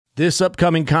This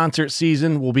upcoming concert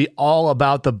season will be all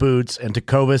about the boots, and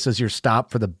Tecovas is your stop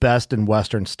for the best in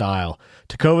Western style.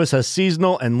 Tecovas has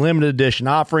seasonal and limited edition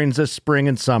offerings this spring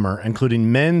and summer,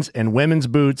 including men's and women's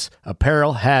boots,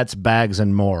 apparel, hats, bags,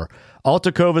 and more. All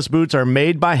Tecovas boots are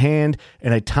made by hand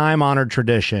in a time-honored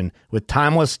tradition with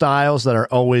timeless styles that are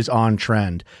always on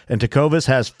trend. And Tecovas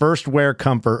has first wear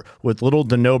comfort with little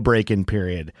to no break-in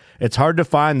period. It's hard to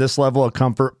find this level of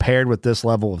comfort paired with this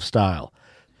level of style.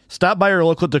 Stop by your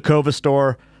local Tecovas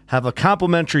store, have a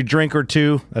complimentary drink or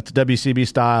two, that's WCB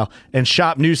style, and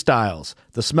shop new styles.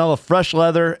 The smell of fresh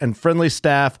leather and friendly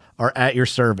staff are at your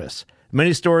service.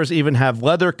 Many stores even have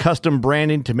leather custom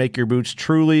branding to make your boots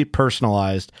truly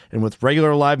personalized. And with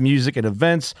regular live music and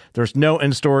events, there's no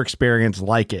in-store experience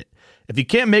like it. If you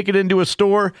can't make it into a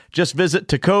store, just visit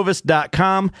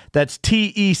tecovas.com. That's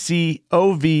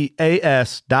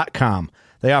TECOVAS.com.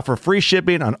 They offer free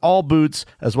shipping on all boots,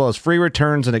 as well as free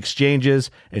returns and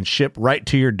exchanges, and ship right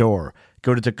to your door.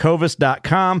 Go to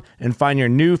tecovas.com and find your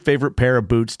new favorite pair of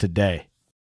boots today.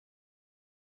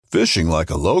 Fishing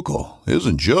like a local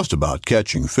isn't just about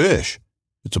catching fish.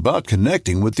 It's about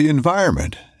connecting with the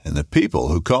environment and the people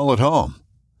who call it home.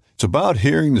 It's about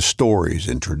hearing the stories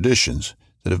and traditions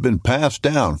that have been passed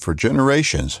down for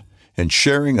generations and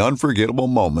sharing unforgettable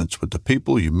moments with the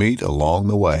people you meet along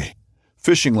the way.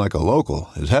 Fishing like a local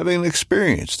is having an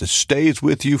experience that stays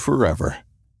with you forever.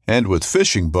 And with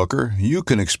Fishing Booker, you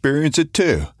can experience it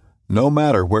too, no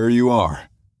matter where you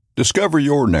are. Discover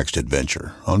your next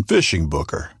adventure on Fishing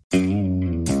Booker.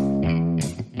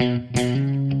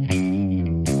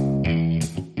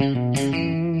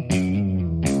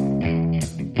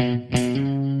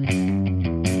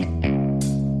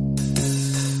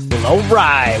 All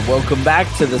right, welcome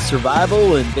back to the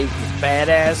Survival and Baker's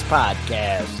Badass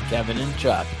Podcast, Kevin and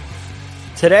Chuck.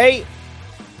 Today,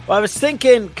 I was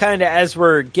thinking kind of as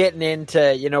we're getting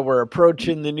into, we're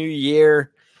approaching the new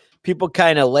year, people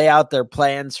kind of lay out their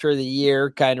plans for the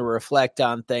year, kind of reflect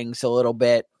on things a little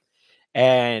bit,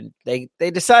 and they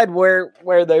decide where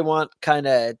they want kind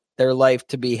of their life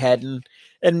to be heading.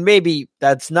 And maybe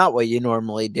that's not what you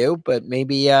normally do, but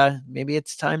maybe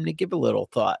it's time to give a little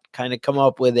thought, kind of come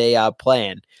up with a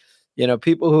plan.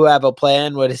 People who have a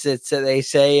plan, what is it? So they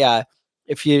say,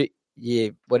 if you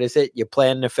what is it? You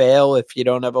plan to fail if you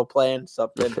don't have a plan.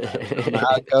 Something. I don't know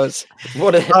how it goes.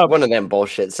 One of them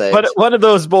bullshit sayings. One of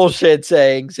those bullshit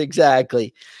sayings,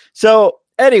 exactly. So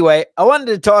anyway, I wanted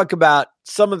to talk about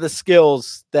some of the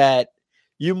skills that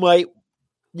you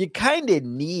kind of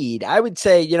need. I would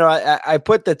say, I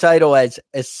put the title as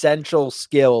essential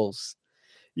skills,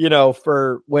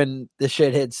 for when the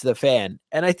shit hits the fan.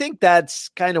 And I think that's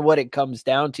kind of what it comes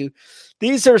down to.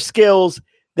 These are skills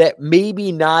that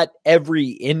maybe not every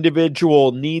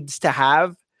individual needs to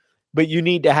have, but you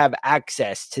need to have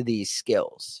access to these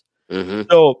skills. Mm-hmm.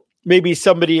 So maybe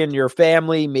somebody in your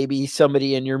family, maybe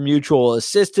somebody in your mutual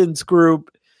assistance group,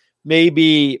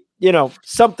 maybe,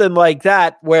 something like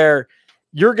that where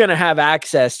you're going to have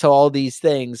access to all these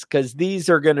things because these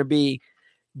are going to be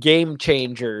game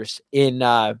changers in,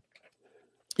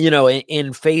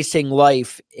 in facing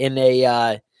life in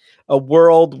a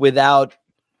world without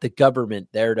the government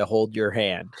there to hold your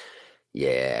hand.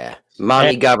 Yeah.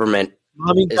 Government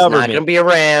is not going to be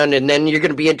around, and then you're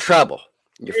going to be in trouble.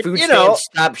 Your food stamps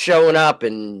stop showing up,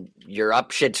 and you're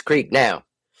up shit's creek now.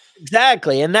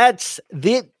 Exactly. And that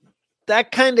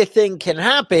kind of thing can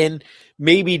happen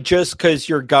maybe just because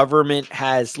your government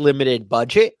has limited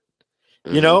budget.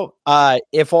 Mm-hmm.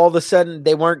 If all of a sudden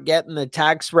they weren't getting the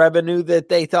tax revenue that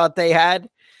they thought they had,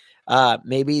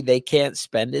 maybe they can't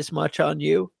spend as much on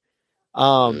you.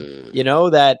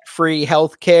 That free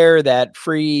healthcare, that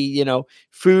free,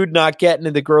 food not getting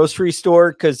to the grocery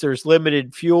store because there's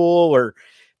limited fuel, or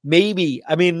maybe,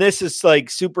 this is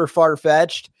like super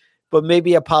far-fetched, but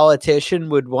maybe a politician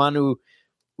would want to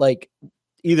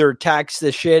either tax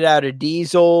the shit out of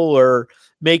diesel or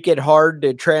make it hard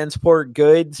to transport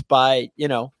goods by,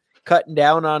 cutting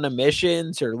down on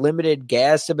emissions or limited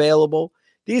gas available.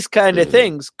 These kind of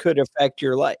things could affect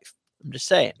your life. I'm just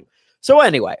saying. So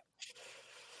anyway,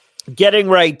 getting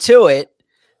right to it,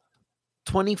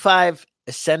 25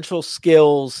 essential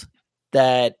skills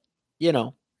that,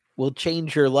 will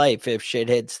change your life if shit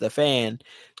hits the fan,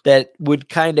 that would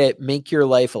kind of make your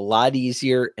life a lot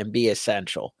easier and be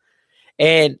essential.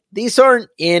 And these aren't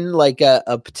in like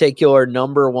a particular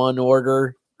number one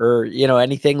order or,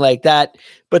 anything like that,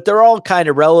 but they're all kind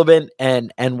of relevant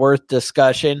and worth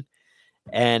discussion.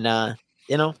 And, I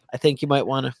think you might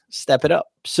want to step it up.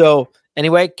 So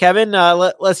anyway, Kevin,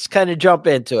 let's kind of jump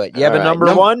into it. You have a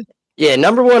number one? Yeah.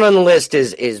 Number one on the list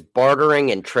is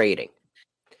bartering and trading.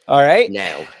 All right.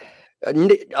 Now,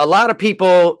 A lot of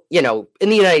people, in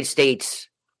the United States,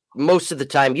 most of the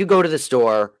time you go to the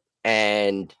store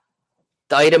and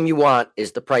the item you want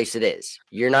is the price it is.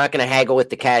 You're not going to haggle with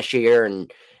the cashier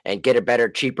and get a better,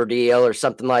 cheaper deal or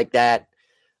something like that.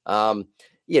 A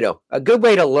good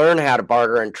way to learn how to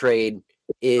barter and trade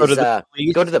is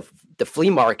go to the flea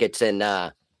markets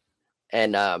and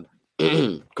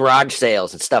garage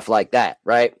sales and stuff like that,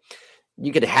 right?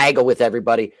 You could haggle with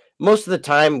everybody. Most of the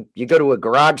time you go to a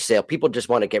garage sale, people just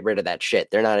want to get rid of that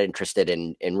shit. They're not interested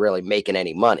in really making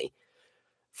any money.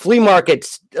 Flea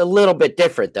market's a little bit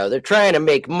different, though. They're trying to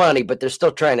make money, but they're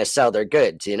still trying to sell their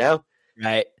goods,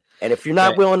 Right. And if you're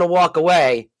not willing to walk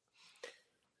away,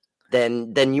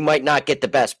 then you might not get the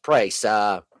best price.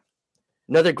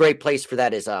 Another great place for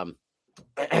that is I'm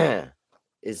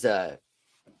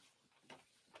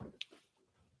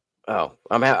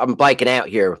blanking out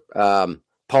here.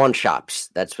 Pawn shops.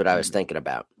 That's what I was thinking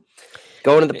about.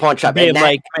 Going to the pawn shop.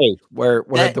 And where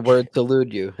the words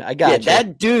elude you. I got you.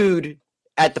 That dude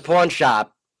at the pawn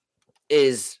shop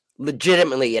is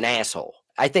legitimately an asshole.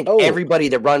 I think everybody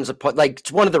that runs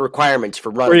it's one of the requirements for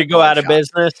running. Where you go out of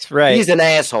business, right? He's an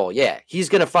asshole. Yeah, he's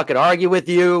gonna fucking argue with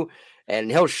you, and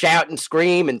he'll shout and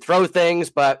scream and throw things.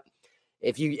 But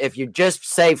if you just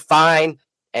say fine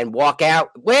and walk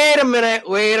out, wait a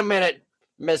minute,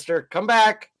 Mister, come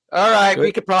back. All right,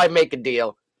 we could probably make a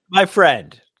deal, my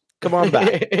friend. Come on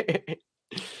back.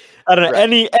 I don't know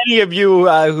any of you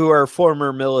who are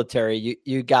former military.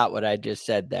 You got what I just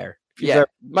said there.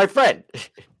 My friend.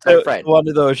 One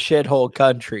of those shithole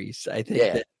countries, I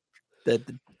think that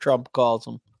Trump calls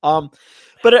them.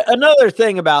 But another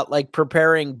thing about like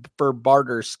preparing for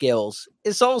barter skills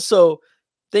is also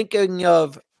thinking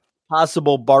of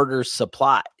possible barter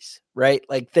supplies, right?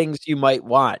 Like things you might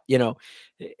want.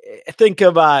 Think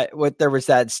of there was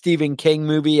that Stephen King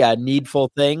movie,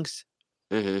 Needful Things.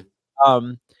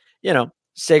 Mm-hmm.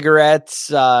 Cigarettes,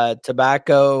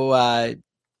 tobacco,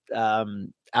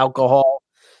 alcohol,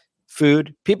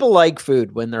 food. People like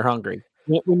food when they're hungry.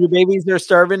 When your babies are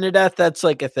starving to death, that's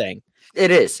like a thing.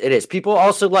 It is. People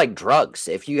also like drugs.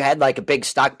 If you had like a big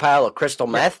stockpile of crystal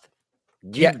meth,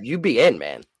 you'd be in,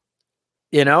 man.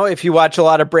 If you watch a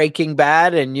lot of Breaking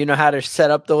Bad and you know how to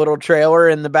set up the little trailer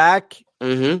in the back,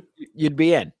 you'd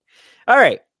be in. All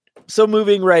right. So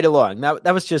moving right along.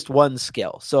 That was just one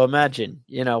skill. So imagine,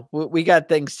 we got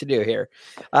things to do here.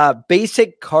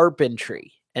 Basic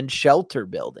carpentry and shelter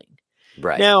building.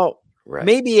 Right. Now,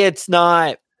 maybe it's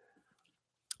not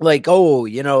like,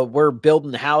 we're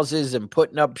building houses and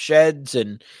putting up sheds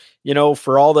and,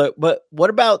 but what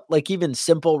about like even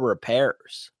simple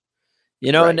repairs?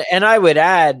 And I would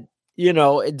add,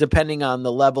 depending on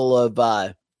the level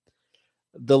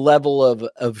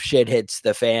of shit hits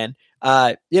the fan,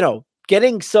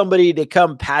 getting somebody to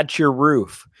come patch your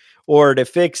roof or to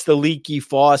fix the leaky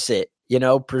faucet,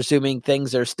 presuming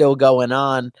things are still going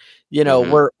on,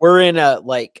 we're in a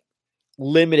like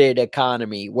limited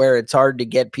economy where it's hard to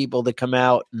get people to come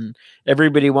out and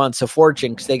everybody wants a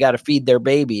fortune because they got to feed their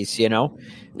babies,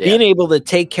 being able to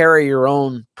take care of your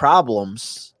own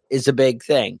problems is a big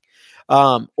thing.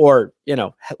 Or,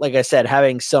 like I said,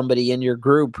 having somebody in your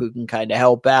group who can kind of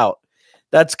help out,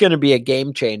 that's going to be a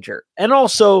game changer. And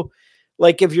also,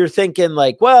 like, if you're thinking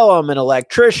like, well, I'm an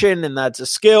electrician and that's a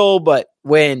skill, but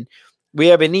when we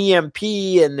have an EMP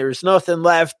and there's nothing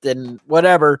left and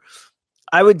whatever,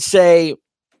 I would say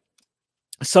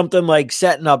something like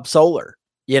setting up solar,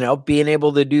 being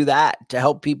able to do that to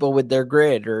help people with their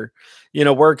grid or,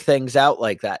 work things out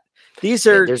like that. These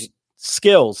are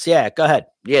skills. Yeah, go ahead.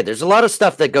 Yeah, there's a lot of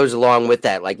stuff that goes along with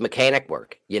that, like mechanic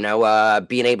work, being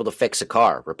able to fix a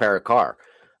car, repair a car,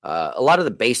 a lot of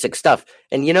the basic stuff.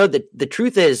 And, the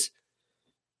truth is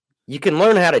you can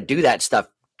learn how to do that stuff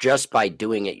just by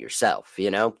doing it yourself,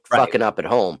 fucking up at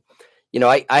home.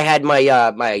 I had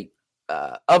my my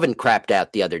oven crapped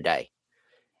out the other day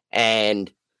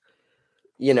and,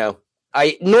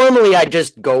 I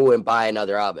just go and buy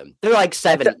another oven. They're like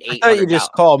 $700, $800. I thought you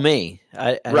just call me.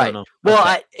 I don't know.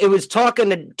 Well, it was talking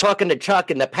to Chuck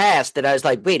in the past that I was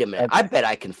like, wait a minute, I bet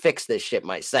I can fix this shit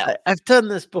myself. I've done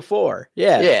this before.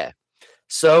 Yeah. Yeah.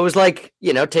 So it was like,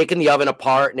 taking the oven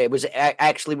apart, and it was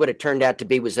actually what it turned out to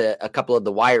be was a couple of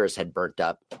the wires had burnt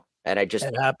up, and I just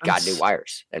got new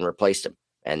wires and replaced them,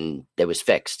 and it was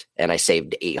fixed, and I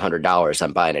saved $800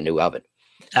 on buying a new oven.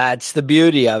 That's the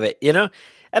beauty of it,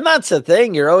 And that's the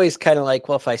thing. You're always kind of like,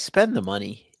 well, if I spend the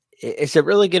money, is it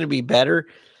really going to be better?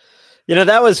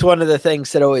 That was one of the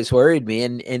things that always worried me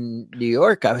in New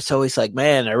York. I was always like,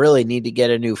 man, I really need to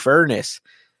get a new furnace.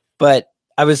 But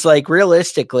I was like,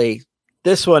 realistically,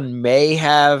 this one may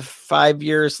have 5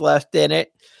 years left in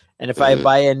it. And if I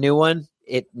buy a new one,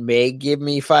 it may give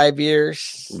me 5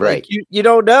 years. Right. Like you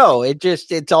don't know.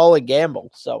 It's all a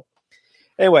gamble. So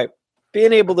anyway,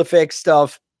 being able to fix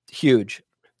stuff, huge.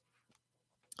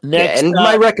 Next, and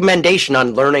my recommendation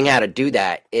on learning how to do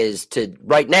that is to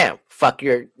right now fuck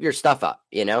your stuff up.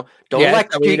 Don't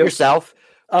electrocute yourself,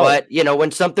 but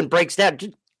when something breaks down,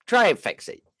 just try and fix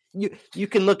it. You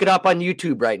can look it up on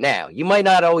YouTube right now. You might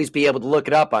not always be able to look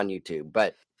it up on YouTube,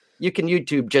 but you can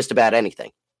YouTube just about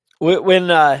anything.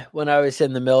 When I was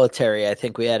in the military, I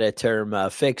think we had a term: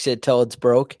 "fix it till it's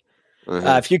broke."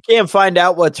 If you can't find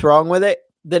out what's wrong with it,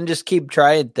 then just keep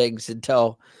trying things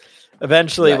until.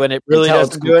 Eventually, when it really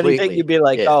doesn't do anything, you'd be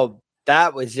like, oh,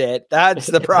 that was it. That's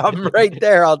the problem right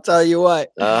there. I'll tell you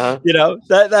what.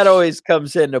 That always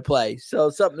comes into play. So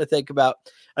something to think about.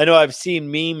 I know I've seen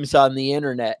memes on the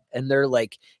internet, and they're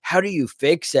like, how do you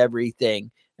fix everything?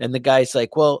 And the guy's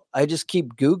like, well, I just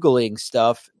keep Googling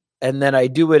stuff, and then I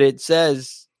do what it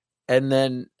says, and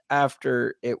then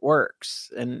after it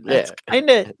works. And that's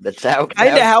kind of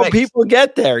how people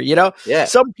get there, Yeah.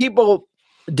 Some people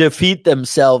defeat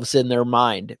themselves in their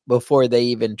mind before they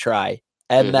even try,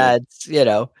 and that's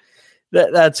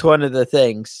that's one of the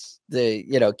things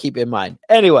to keep in mind.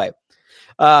 Anyway,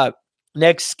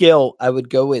 next skill I would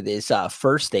go with is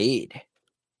first aid.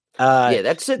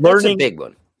 That's it. That's a big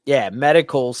one.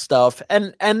 Medical stuff,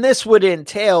 and this would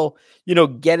entail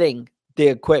getting the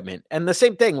equipment, and the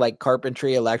same thing like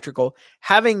carpentry, electrical,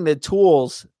 having the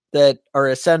tools that are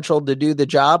essential to do the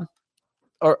job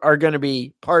are going to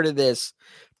be part of this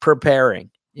preparing,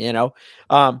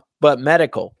 but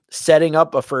medical, setting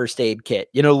up a first aid kit,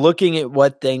 looking at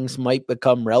what things might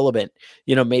become relevant,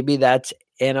 maybe that's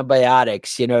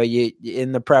antibiotics, you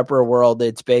in the prepper world,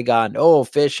 it's big on,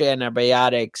 fish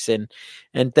antibiotics and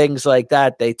things like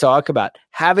that. They talk about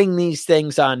having these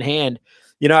things on hand.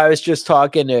 I was just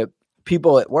talking to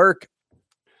people at work,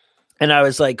 and I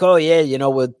was like,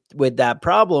 with that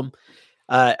problem,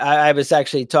 I was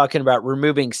actually talking about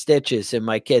removing stitches in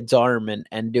my kid's arm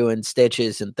and doing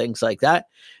stitches and things like that.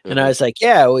 And I was like,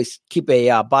 I always keep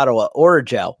a bottle of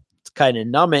Oragel. It's kind of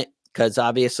numb it, because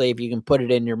obviously if you can put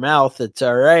it in your mouth, it's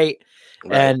all right.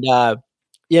 And,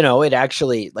 it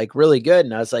actually like really good.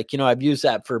 And I was like, I've used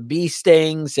that for bee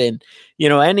stings and,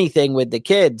 anything with the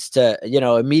kids to,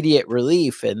 immediate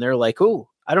relief. And they're like, ooh,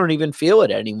 I don't even feel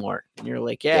it anymore. And you're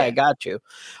like, I got you.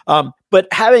 But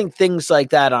having things like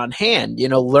that on hand,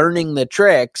 learning the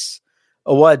tricks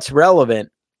of what's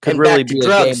relevant could really be a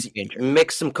game changer.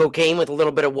 Mix some cocaine with a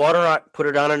little bit of water, put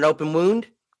it on an open wound.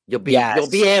 You'll be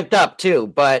amped up too,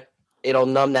 but it'll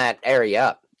numb that area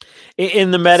up.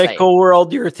 In the medical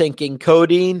world, you're thinking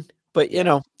codeine, but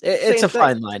it's a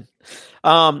fine line.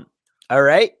 All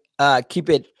right. Keep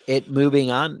it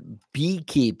moving on.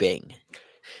 Beekeeping.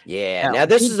 Yeah. Now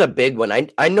this is a big one.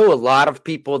 I know a lot of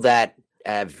people that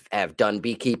have done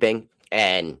beekeeping,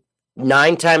 and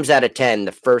 9 times out of 10,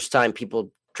 the first time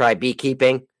people try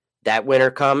beekeeping, that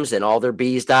winter comes and all their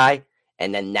bees die,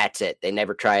 and then that's it. They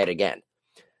never try it again.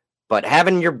 But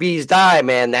having your bees die,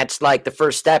 man, that's like the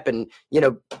first step in,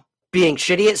 being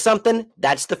shitty at something.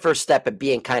 That's the first step of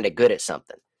being kind of good at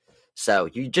something. So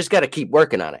you just got to keep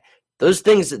working on it. Those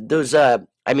things,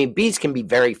 bees can be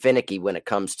very finicky when it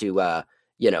comes to,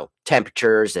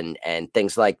 temperatures and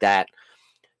things like that.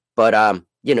 But,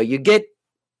 you get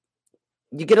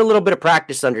a little bit of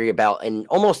practice under your belt, and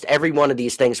almost every one of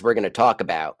these things we're going to talk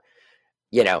about,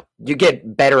 you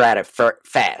get better at it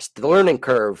fast. The learning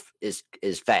curve is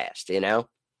fast,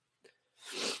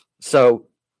 So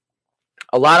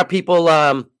a lot of people,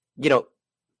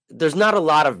 there's not a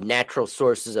lot of natural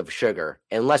sources of sugar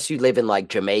unless you live in like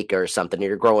Jamaica or something, and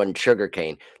you're growing sugar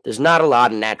cane. There's not a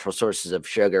lot of natural sources of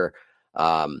sugar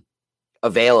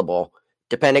available,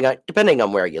 depending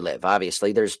on where you live.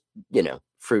 Obviously, there's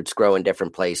fruits grow in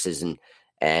different places,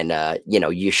 and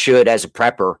you should, as a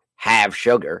prepper, have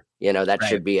sugar. That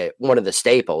should be one of the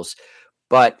staples.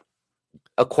 But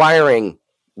acquiring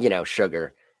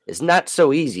sugar is not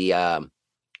so easy.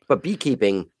 But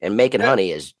beekeeping and making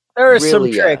honey is there are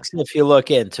really, some tricks if you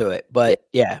look into it. But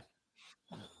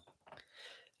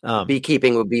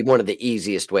beekeeping would be one of the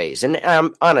easiest ways. And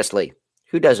honestly,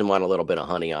 who doesn't want a little bit of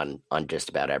honey on just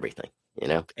about everything?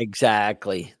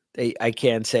 Exactly. I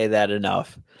can't say that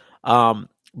enough.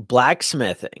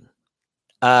 Blacksmithing,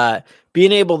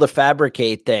 being able to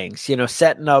fabricate things,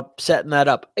 setting that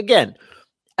up. Again,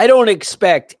 I don't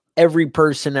expect every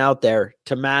person out there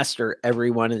to master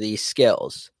every one of these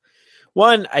skills.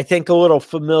 One, I think a little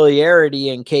familiarity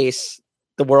in case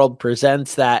the world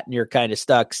presents that and you're kind of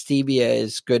stuck. Stevia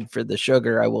is good for the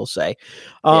sugar, I will say.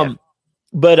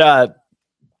 But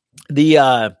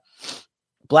the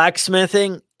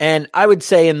blacksmithing And I would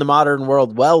say in the modern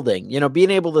world, welding,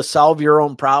 being able to solve your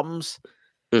own problems,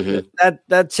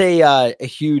 that's a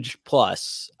huge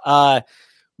plus.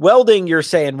 Welding, you're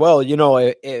saying, well,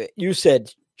 you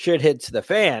said shit hits the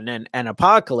fan and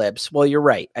apocalypse. Well, you're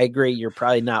right. I agree. You're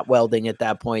probably not welding at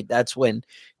that point. That's when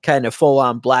kind of full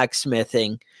on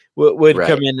blacksmithing would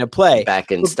come into play.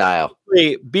 Back in style.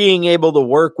 Being able to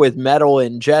work with metal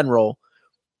in general.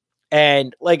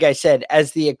 And like I said,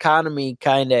 as the economy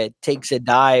kind of takes a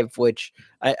dive, which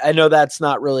I know that's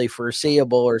not really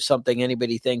foreseeable or something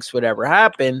anybody thinks would ever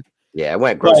happen. Yeah, I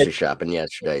went grocery shopping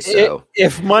yesterday. So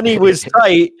if money was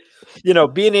tight,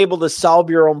 being able to solve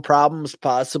your own problems,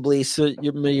 possibly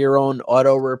your own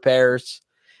auto repairs.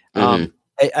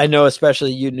 I know,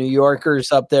 especially you New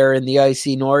Yorkers up there in the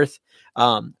icy north,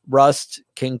 rust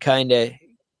can kind of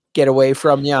get away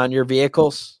from you on your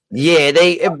vehicles. Yeah,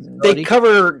 they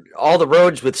cover all the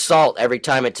roads with salt every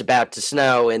time it's about to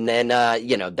snow, and then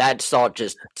that salt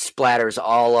just splatters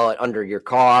all under your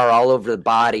car, all over the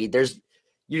body.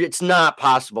 It's not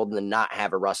possible to not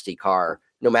have a rusty car,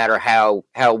 no matter how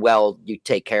well you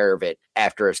take care of it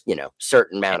after a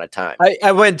certain amount of time.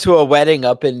 I went to a wedding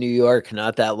up in New York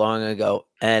not that long ago,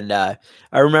 and I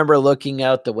remember looking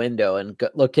out the window and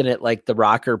looking at like the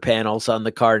rocker panels on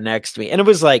the car next to me, and it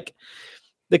was like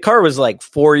the car was like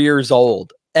 4 years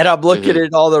old, and I'm looking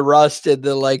at all the rust and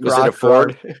the like was it a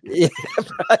Ford? Yeah,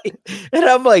 right. And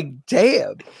I'm like,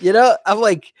 damn, I'm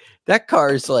like, that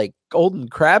car is like old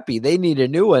and crappy. They need a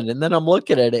new one. And then I'm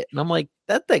looking at it and I'm like,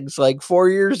 that thing's like 4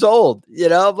 years old.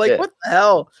 I'm like, what the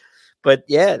hell? But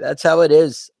yeah, that's how it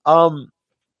is.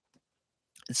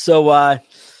 So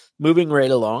moving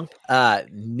right along,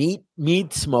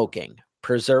 meat smoking,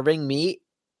 preserving meat,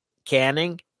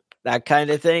 canning, that kind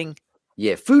of thing.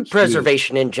 Yeah, food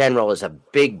preservation in general is a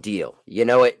big deal.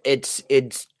 It's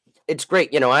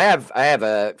great. I have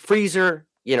a freezer.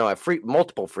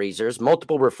 Multiple freezers,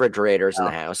 multiple refrigerators in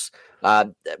the house.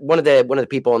 One of the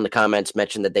people in the comments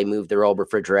mentioned that they moved their old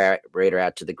refrigerator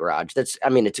out to the garage. It's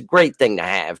a great thing to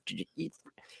have,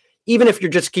 even if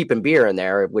you're just keeping beer in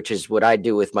there, which is what I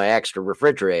do with my extra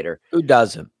refrigerator. Who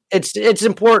doesn't? It's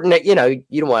important that you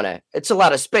don't want to. It's a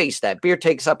lot of space. That beer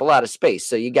takes up a lot of space,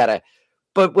 so you gotta.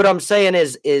 But what I'm saying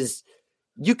is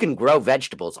you can grow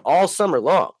vegetables all summer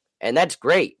long, and that's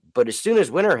great. But as soon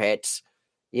as winter hits,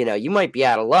 you might be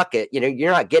out of luck.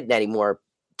 You're not getting any more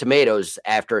tomatoes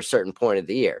after a certain point of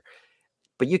the year.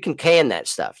 But you can can that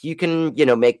stuff. You can,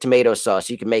 make tomato sauce.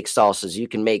 You can make salsas. You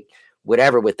can make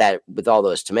whatever with all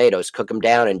those tomatoes. Cook them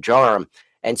down and jar them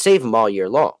and save them all year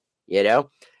long.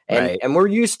 And we're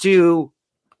used to,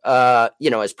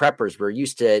 as preppers, we're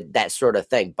used to that sort of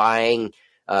thing. Buying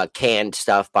canned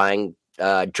stuff, buying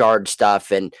jarred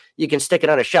stuff, and you can stick it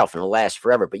on a shelf and it'll last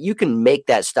forever. But you can make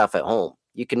that stuff at home.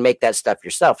 You can make that stuff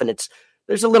yourself, and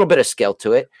there's a little bit of skill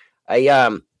to it.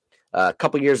 A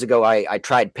couple years ago, I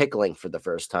tried pickling for the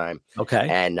first time. Okay,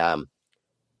 and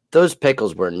those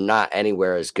pickles were not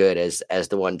anywhere as good as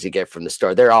the ones you get from the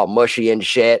store. They're all mushy and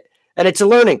shit, and it's a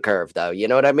learning curve, though. You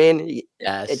know what I mean?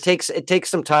 Yes. It takes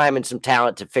some time and some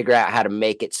talent to figure out how to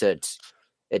make it so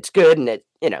it's good, and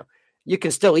you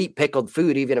can still eat pickled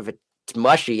food even if it's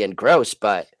mushy and gross,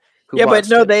 but. But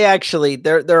no, they actually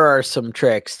there are some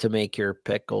tricks to make your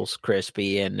pickles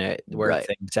crispy and work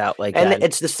things out like that. And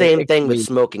it's the same thing with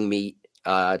smoking meat.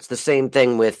 It's the same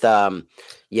thing with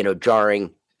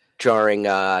jarring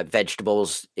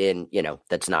vegetables in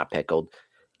that's not pickled,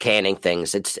 canning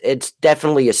things. It's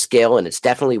definitely a skill, and it's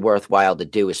definitely worthwhile to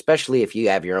do, especially if you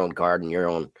have your own garden, your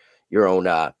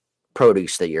own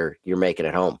produce that you're making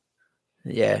at home.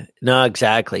 Yeah, no,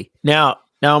 exactly. Now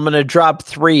I'm going to drop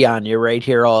 3 on you right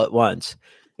here all at once.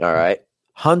 All right.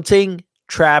 Hunting,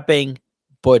 trapping,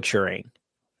 butchering.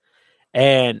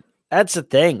 And that's the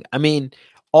thing. I mean,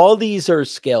 all these are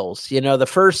skills. The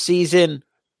first season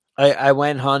I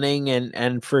went hunting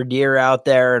and for deer out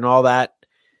there and all that.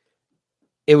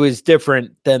 It was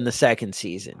different than the second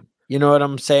season. You know what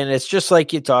I'm saying? It's just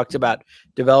like you talked about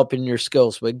developing your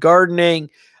skills with gardening.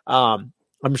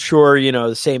 I'm sure,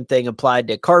 the same thing applied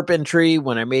to carpentry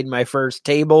when I made my first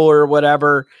table or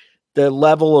whatever. The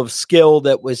level of skill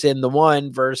that was in the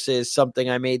one versus something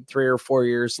I made 3 or 4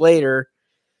 years later,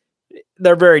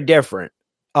 they're very different.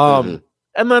 And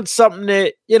that's something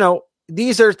that,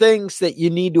 these are things that you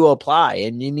need to apply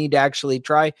and you need to actually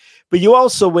try. But you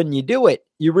also, when you do it,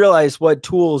 you realize what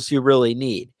tools you really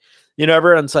need.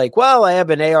 Everyone's like, well, I have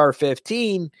an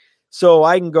AR-15. So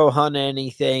I can go hunt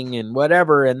anything and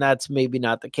whatever, and that's maybe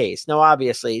not the case. Now,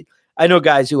 obviously, I know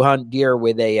guys who hunt deer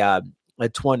with a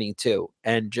 22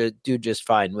 and do just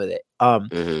fine with it,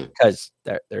 because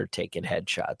they're taking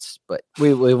headshots. But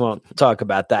we won't talk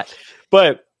about that.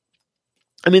 But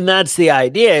I mean, that's the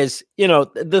idea is,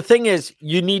 the thing is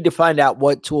you need to find out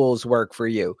what tools work for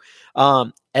you.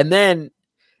 And then,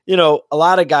 a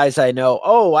lot of guys I know,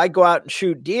 I go out and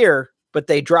shoot deer, but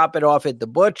they drop it off at the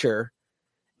butcher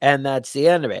and that's the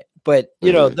end of it. But,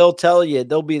 they'll tell you,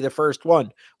 they'll be the first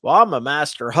one. Well, I'm a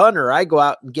master hunter. I go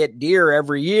out and get deer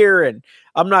every year and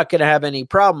I'm not going to have any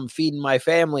problem feeding my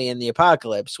family in the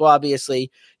apocalypse. Well, obviously,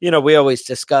 we always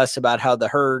discuss about how the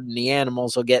herd and the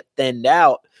animals will get thinned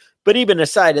out. But even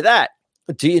aside of that,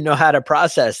 do you know how to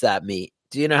process that meat?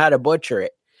 Do you know how to butcher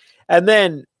it? And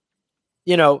then,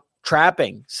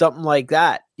 trapping, something like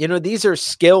that. These are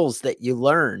skills that you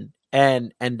learn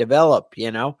and develop,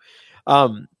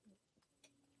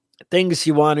 things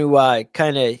you want to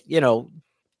kind of,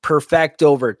 perfect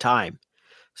over time.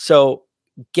 So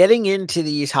getting into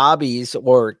these hobbies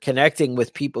or connecting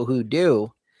with people who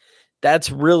do, that's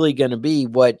really going to be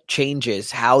what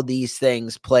changes how these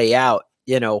things play out,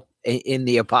 in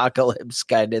the apocalypse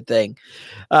kind of thing.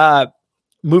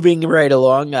 Moving right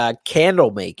along,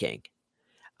 candle making.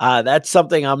 That's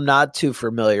something I'm not too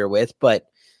familiar with, but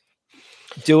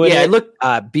doing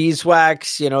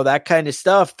beeswax, that kind of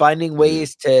stuff, finding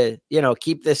ways to,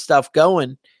 keep this stuff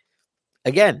going.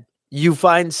 Again, you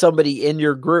find somebody in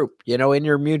your group, in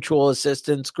your mutual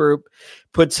assistance group,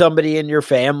 put somebody in your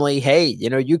family. Hey,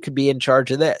 you could be in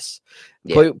charge of this.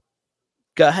 Yeah.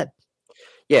 Go ahead.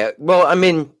 Yeah. Well, I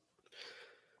mean,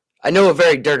 I know a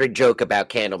very dirty joke about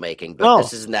candle making, but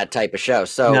this isn't that type of show.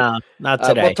 So no, not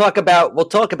today. We'll talk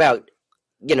about,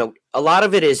 a lot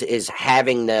of it is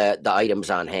having the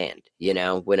items on hand,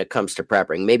 when it comes to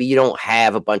prepping. Maybe you don't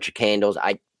have a bunch of candles.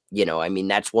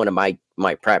 That's one of my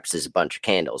preps is a bunch of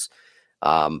candles.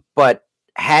 But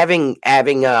having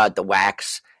the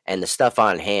wax and the stuff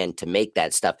on hand to make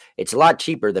that stuff, it's a lot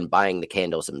cheaper than buying the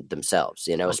candles themselves,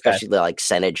 especially like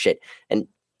scented shit. And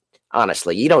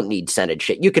honestly, you don't need scented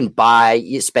shit. You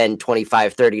spend $25,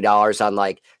 $30 on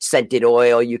like scented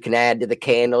oil you can add to the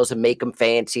candles and make them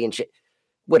fancy and shit.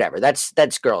 Whatever.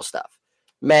 That's girl stuff.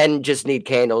 Men just need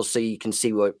candles so you can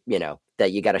see what,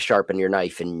 that you got to sharpen your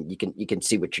knife and you can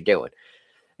see what you're doing.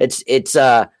 It's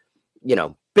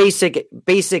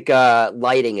basic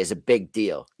lighting is a big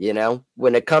deal,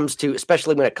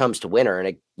 especially when it comes to winter and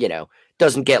it,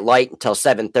 doesn't get light until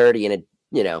 7:30 and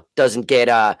it, doesn't get,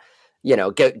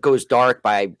 goes dark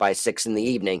by 6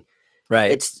 p.m.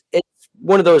 Right. It's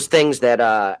one of those things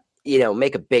that,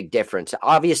 make a big difference.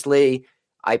 Obviously,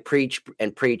 I preach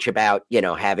about,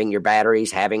 having your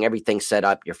batteries, having everything set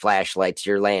up, your flashlights,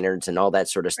 your lanterns, and all that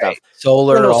sort of stuff. Right.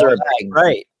 Solar, all are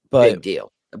right? Big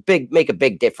deal. Make a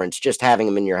big difference just having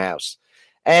them in your house,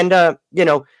 and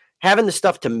having the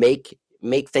stuff to make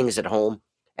things at home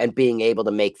and being able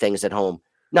to make things at home,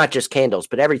 not just candles,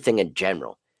 but everything in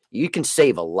general. You can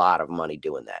save a lot of money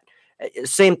doing that.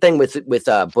 Same thing with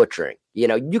butchering.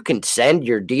 You can send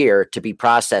your deer to be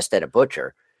processed at a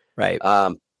butcher, right?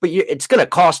 But it's going to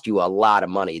cost you a lot of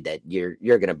money that you're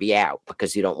going to be out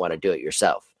because you don't want to do it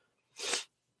yourself.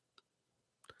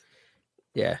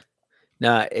 Yeah,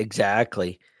 no,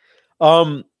 exactly.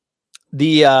 How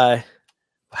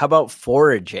about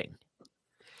foraging?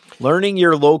 Learning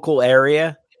your local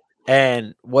area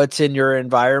and what's in your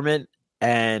environment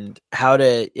and how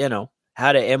to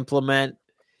implement,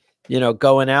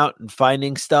 going out and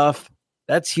finding stuff.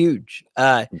 That's huge.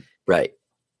 Right.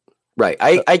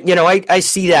 I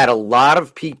see that a lot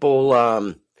of people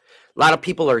are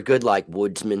good, like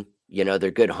woodsmen,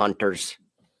 they're good hunters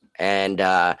and,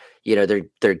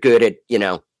 they're good at,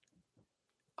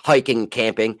 hiking,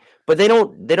 camping, but they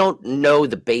don't know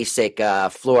the basic,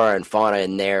 flora and fauna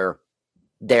in their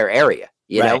area,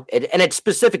 know, and it's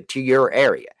specific to your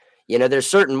area. There's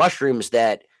certain mushrooms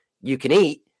that you can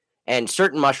eat and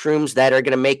certain mushrooms that are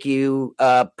going to make you,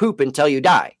 poop until you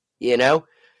die,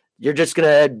 You're just going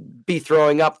to be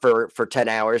throwing up for 10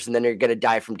 hours and then you're going to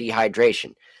die from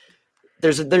dehydration.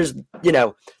 There's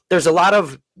a lot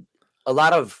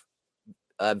of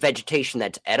vegetation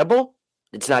that's edible.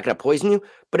 It's not going to poison you,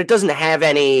 but it doesn't have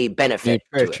any benefit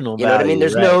to it. You know what I mean?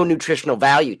 There's no nutritional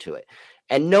value to it.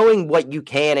 And knowing what you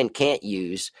can and can't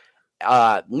use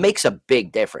makes a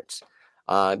big difference.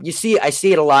 I see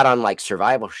it a lot on like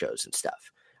survival shows and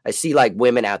stuff. I see like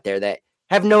women out there that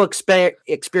have no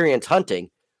experience hunting,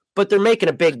 but they're making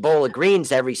a big bowl of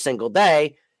greens every single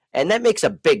day, and that makes a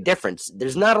big difference.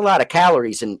 There's not a lot of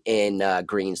calories in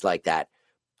greens like that,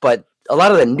 but a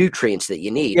lot of the nutrients that you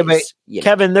need. Yeah,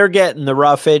 Kevin, they're getting the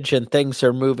roughage and things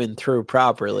are moving through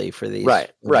properly for these.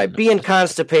 Right. Being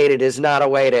constipated is not a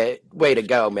way to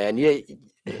go, man.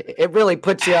 It really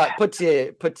puts you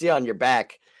on your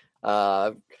back.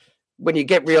 when you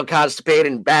get real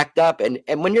constipated and backed up, and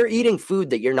when you're eating food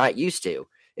that you're not used to,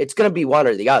 it's going to be one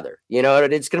or the other.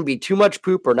 It's going to be too much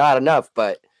poop or not enough,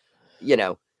 but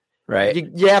right.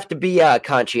 You have to be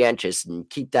conscientious and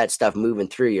keep that stuff moving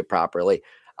through you properly.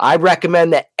 I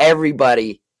recommend that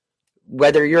everybody,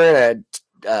 whether you're in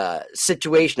a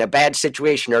situation, a bad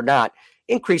situation or not,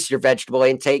 increase your vegetable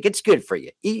intake. It's good for you.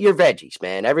 Eat your veggies,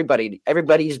 man.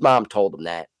 Everybody's mom told them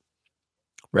that.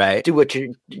 Right. Do what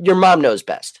your mom knows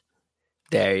best.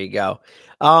 There you go.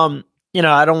 I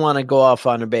don't want to go off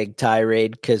on a big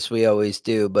tirade because we always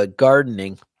do, but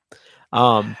gardening,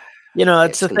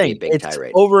 it's the thing. It's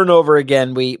over and over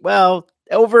again.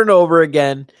 Over and over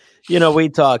again, we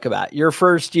talk about your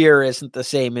first year isn't the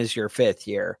same as your fifth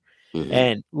year. Mm-hmm.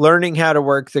 And learning how to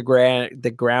work the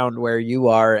ground where you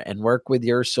are and work with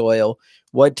your soil,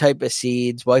 what type of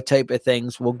seeds, what type of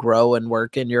things will grow and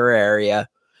work in your area.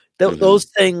 Those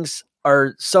things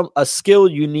are a skill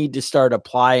you need to start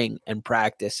applying and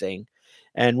practicing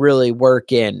and really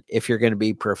work in if you're going to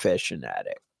be proficient at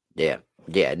it. Yeah.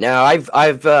 Yeah. Now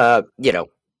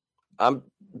I'm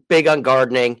big on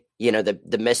gardening.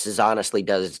 The missus honestly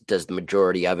does the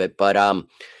majority of it, but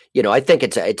I think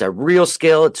it's a real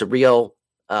skill. It's a real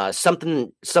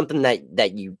something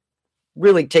that you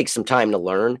really take some time to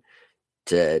learn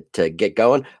to get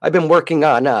going. I've been working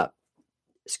on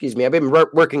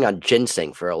working on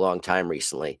ginseng for a long time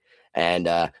recently,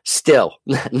 and still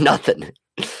nothing.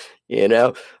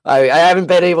 I haven't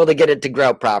been able to get it to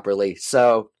grow properly.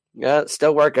 So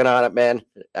still working on it, man.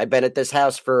 I've been at this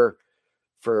house for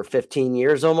 15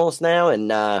 years almost now,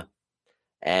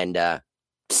 and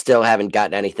still haven't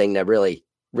gotten anything to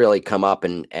really come up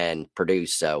and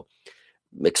produce. So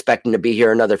I'm expecting to be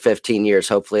here another 15 years.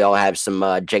 Hopefully I'll have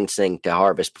some ginseng to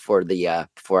harvest before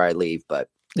I leave, but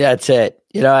that's it.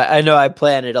 I know I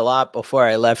planted a lot before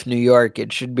I left New York.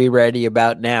 It should be ready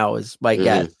about now is my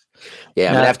guess. Yeah,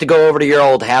 I'm going to have to go over to your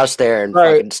old house there and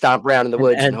fucking stomp around in the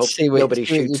woods and hope nobody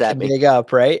shoots at me. Dig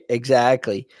up, right?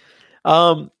 Exactly.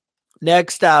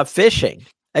 Next, fishing.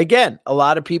 Again, a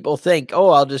lot of people think,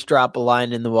 I'll just drop a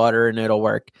line in the water and it'll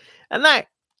work. And that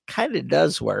kind of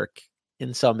does work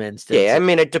in some instances. Yeah, I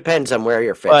mean, it depends on where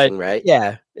you're fishing, right?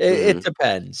 Yeah, it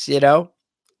depends,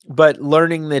 But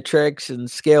learning the tricks and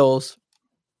skills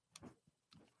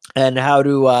and how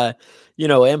to,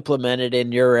 implement it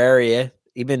in your area,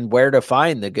 even where to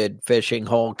find the good fishing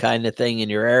hole kind of thing in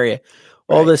your area.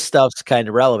 All this stuff's kind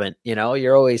of relevant.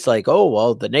 You're always like,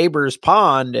 the neighbor's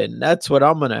pond, and that's what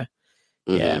I'm going to.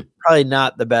 Yeah, probably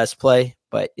not the best play,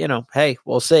 but hey,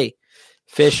 we'll see.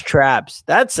 Fish traps.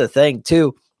 That's the thing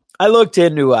too. I looked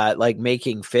into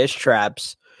making fish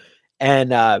traps,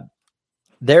 and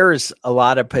there's a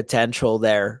lot of potential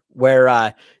there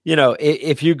where,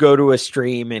 if you go to a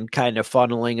stream and kind of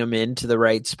funneling them into the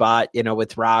right spot,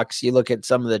 with rocks, you look at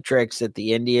some of the tricks that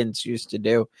the Indians used to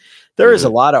do. There is a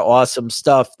lot of awesome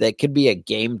stuff that could be a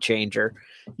game changer,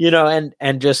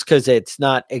 and just because it's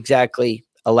not exactly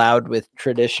allowed with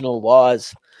traditional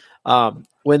laws,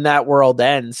 when that world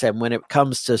ends and when it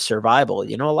comes to survival,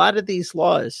 a lot of these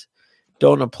laws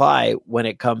don't apply when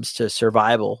it comes to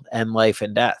survival and life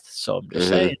and death. So I'm just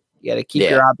saying, you got to keep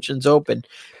your options open,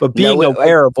 but being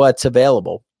aware of what's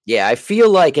available. Yeah, I feel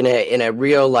like in a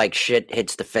real shit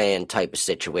hits the fan type of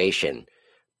situation,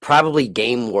 probably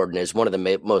game warden is one of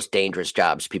the most dangerous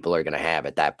jobs people are going to have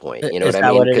at that point. You know what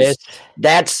I mean? Because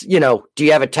that's, do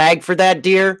you have a tag for that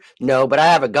deer? No, but I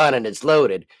have a gun and it's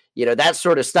loaded. That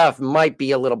sort of stuff might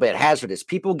be a little bit hazardous.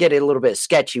 People get a little bit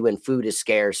sketchy when food is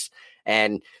scarce,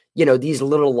 and these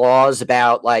little laws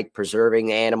about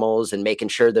preserving animals and making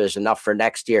sure there's enough for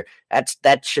next year,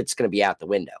 that shit's going to be out the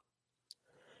window.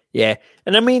 Yeah.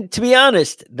 And I mean, to be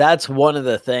honest, that's one of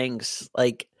the things,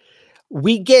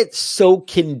 we get so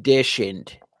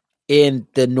conditioned in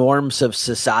the norms of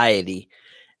society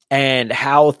and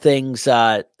how things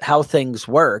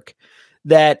work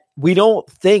that we don't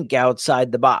think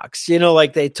outside the box.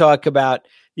 They talk about,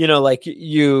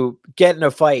 you get in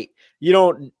a fight, you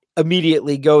don't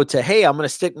immediately go to, hey, I'm going to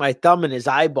stick my thumb in his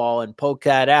eyeball and poke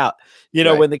that out,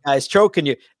 when the guy's choking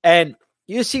you. And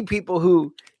you see people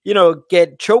who,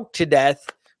 get choked to death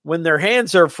when their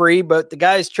hands are free, but the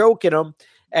guy's choking them.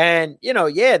 And,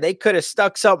 they could have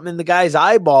stuck something in the guy's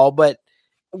eyeball, but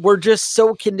we're just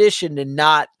so conditioned to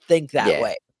not think that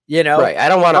way, Right. I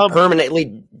don't want to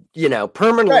permanently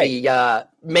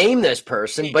maim this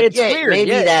person, but it's weird.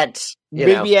 Maybe that's,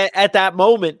 maybe at that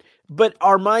moment, but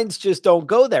our minds just don't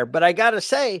go there. But I got to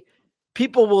say,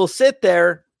 people will sit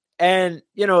there and,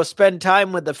 spend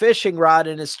time with the fishing rod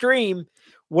in a stream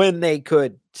when they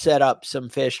could set up some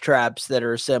fish traps that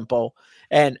are simple.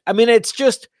 And I mean, it's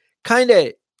just kind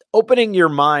of opening your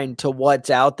mind to what's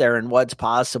out there and what's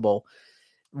possible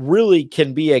really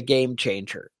can be a game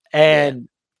changer. And,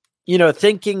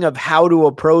 thinking of how to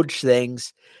approach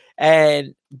things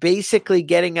and basically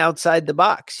getting outside the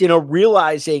box,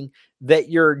 realizing that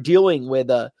you're dealing with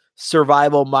a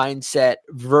survival mindset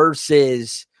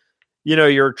versus,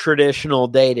 your traditional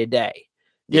day to day.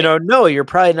 No, you're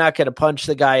probably not going to punch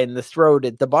the guy in the throat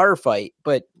at the bar fight,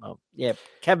 but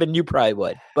Kevin, you probably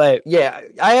would. But yeah,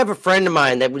 I have a friend of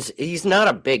mine he's not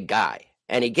a big guy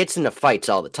and he gets into fights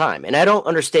all the time. And I don't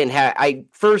understand how I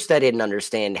didn't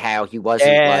understand how he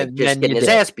wasn't like just getting his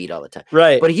ass beat all the time.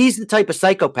 Right. But he's the type of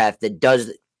psychopath that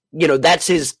does, that's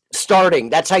his starting.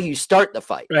 That's how you start the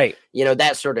fight. Right.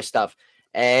 That sort of stuff.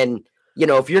 And,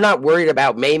 if you're not worried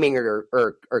about maiming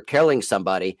or killing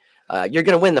somebody, you're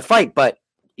going to win the fight. But,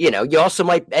 you also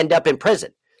might end up in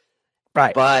prison.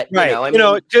 Right. But,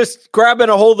 just grabbing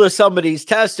a hold of somebody's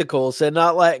testicles and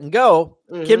not letting go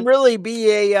can really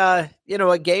be a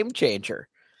game changer.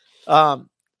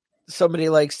 Somebody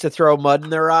likes to throw mud in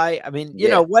their eye. I mean,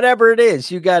 whatever it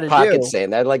is, you got to do. Pocket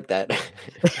sand. I like that.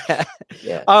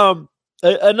 Yeah.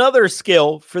 Another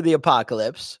skill for the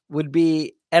apocalypse would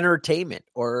be entertainment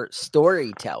or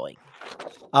storytelling.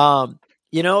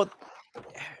 It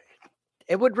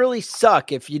would really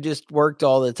suck if you just worked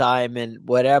all the time and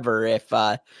whatever, if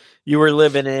you were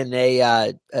living in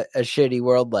a shitty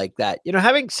world like that.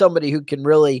 Having somebody who can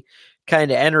really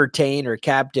kind of entertain or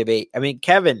captivate. I mean,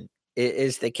 Kevin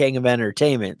is the king of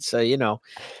entertainment. So, you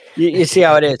see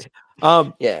how it is.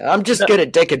 I'm just good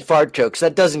at dick and fart jokes.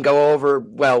 That doesn't go over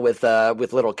well with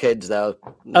little kids, though.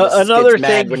 Another thing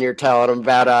mad when you're telling them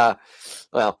about,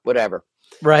 whatever.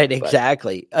 Right,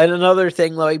 exactly. And another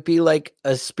thing might be like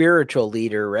a spiritual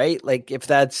leader, right? Like if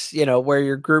that's, where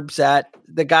your group's at,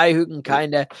 the guy who can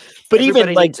kind of, but everybody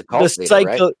even like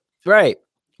the right.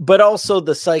 But also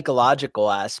the psychological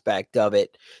aspect of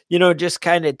it, just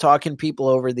kind of talking people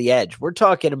over the edge. We're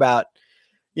talking about,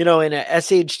 in a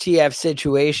SHTF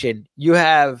situation, you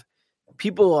have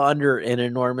people under an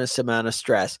enormous amount of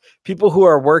stress, people who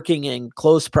are working in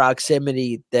close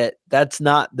proximity that's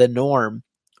not the norm.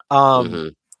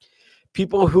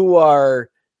 People who are,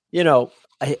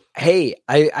 hey,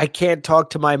 I can't talk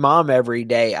to my mom every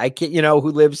day. I can't,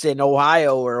 who lives in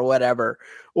Ohio or whatever,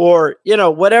 or,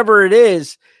 whatever it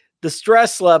is, the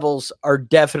stress levels are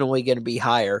definitely going to be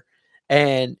higher,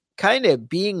 and kind of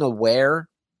being aware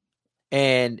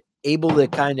and able to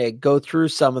kind of go through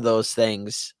some of those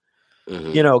things,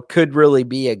 could really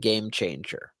be a game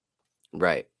changer.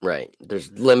 Right.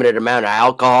 There's limited amount of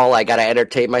alcohol. I got to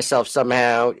entertain myself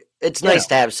somehow. It's nice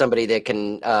to have somebody that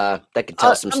can tell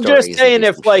some stories. I'm just saying,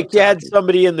 if like you had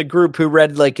somebody in the group who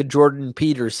read like a Jordan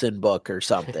Peterson book or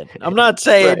something. I'm not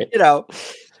saying,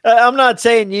 I'm not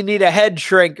saying you need a head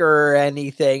shrinker or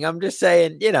anything. I'm just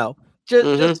saying,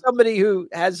 just somebody who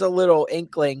has a little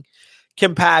inkling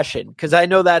compassion, because I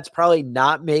know that's probably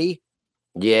not me.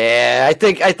 Yeah, I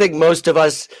think most of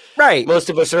us,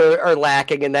 are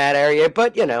lacking in that area,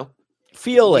 but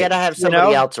feel it. You got to have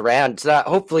somebody else around.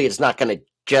 Hopefully it's not going to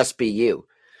just be you.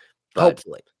 But,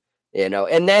 hopefully,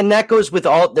 and then that goes with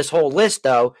all this whole list,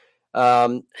 though.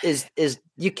 Is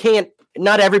you can't.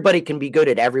 Not everybody can be good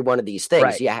at every one of these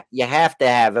things. Right. You have to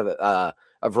have a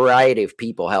variety of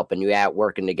people helping you out,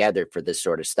 working together for this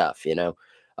sort of stuff.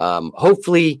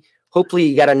 Hopefully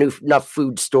you got enough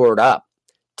food stored up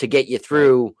to get you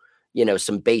through,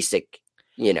 some basic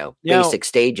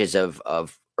stages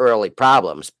of early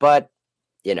problems. But,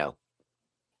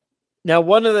 Now,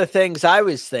 one of the things I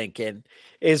was thinking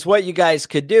is what you guys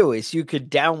could do is you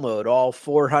could download all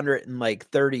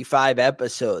 435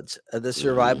 episodes of the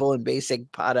Survival and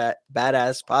Basic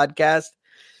Badass podcast,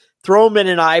 throw them in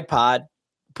an iPod,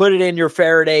 put it in your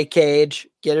Faraday cage,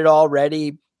 get it all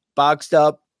ready, boxed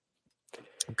up,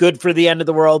 good for the end of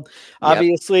the world. Yep.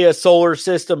 Obviously, a solar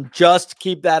system just to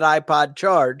keep that iPod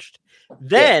charged.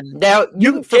 Then now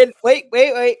you can wait.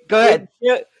 Go ahead.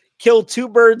 Kill two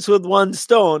birds with one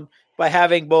stone by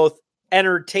having both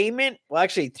entertainment, well,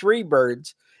 actually 3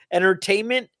 birds,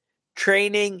 entertainment,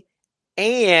 training,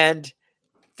 and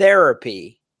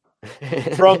therapy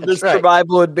from the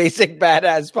Survival and Basic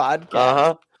Badass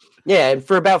podcast. Yeah, and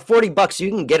for about $40, you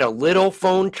can get a little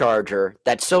phone charger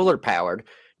that's solar powered.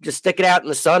 Just stick it out in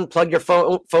the sun, plug your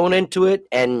phone into it,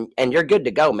 and you're good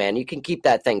to go, man. You can keep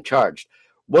that thing charged.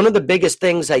 One of the biggest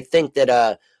things I think that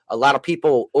a lot of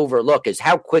people overlook is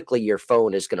how quickly your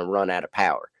phone is going to run out of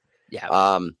power.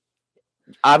 Yeah.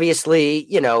 Obviously,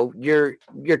 you're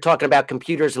talking about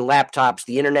computers and laptops.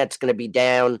 The internet's going to be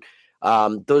down.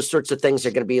 Those sorts of things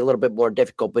are going to be a little bit more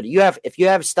difficult. But if you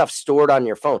have stuff stored on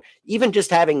your phone, even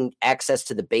just having access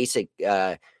to the basic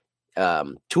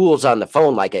tools on the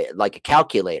phone, like a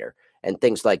calculator and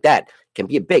things like that, can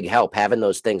be a big help having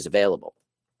those things available.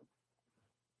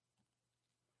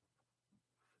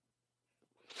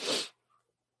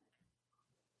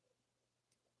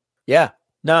 Yeah,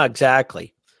 no,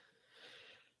 exactly.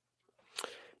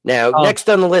 Now, next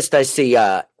on the list, I see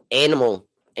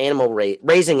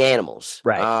raising animals.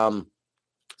 Right.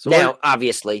 Now,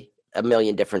 obviously, a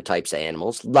million different types of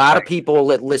animals. A lot of people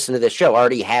that listen to this show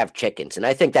already have chickens, and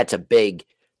I think that's a big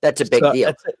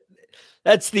deal.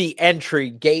 That's the entry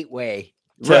gateway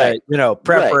to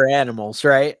prepper animals,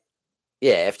 right?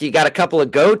 Yeah, if you got a couple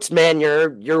of goats, man,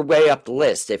 you're way up the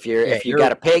list. If you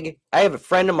got a pig, I have a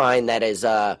friend of mine that is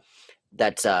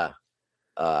that's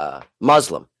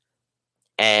Muslim,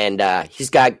 and he's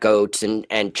got goats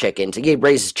and chickens. He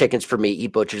raises chickens for meat. He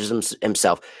butchers them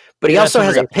himself, but he also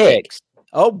has a pig. Pigs.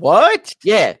 Oh, what?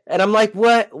 Yeah, and I'm like,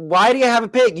 what? Why do you have a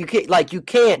pig? You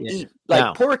can't eat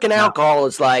pork and alcohol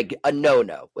is like a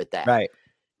no with that, right?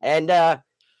 And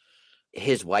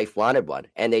his wife wanted one,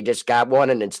 and they just got one,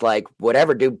 and it's like,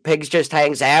 whatever, dude. Pigs just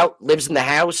hangs out, lives in the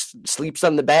house, sleeps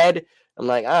on the bed. I'm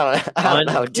like, I don't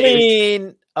know,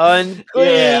 dude. Unclean.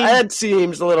 Yeah, that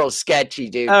seems a little sketchy,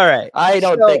 dude. All right. I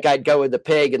don't think I'd go with the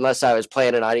pig unless I was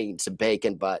planning on eating some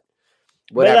bacon, but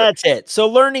whatever. Well, that's it. So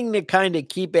learning to kind of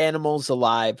keep animals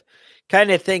alive,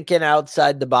 kind of thinking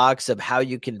outside the box of how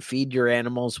you can feed your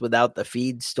animals without the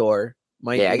feed store.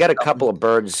 I got a couple of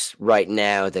birds right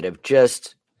now that have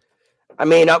just, I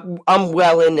mean, I'm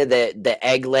well into the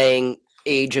egg laying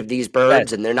age of these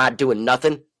birds, and they're not doing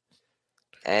nothing.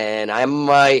 And I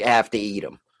might have to eat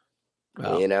them.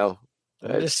 Well,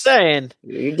 I'm just saying.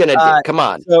 You're gonna come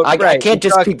on. So, I can't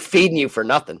just keep feeding you for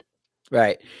nothing.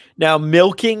 Right. Now,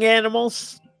 milking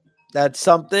animals, that's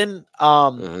something.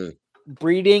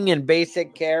 Breeding and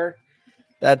basic care,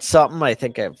 that's something. I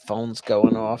think I have phones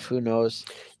going off. Who knows?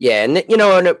 Yeah, and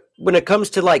when it comes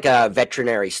to like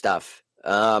veterinary stuff,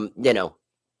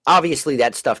 obviously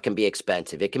that stuff can be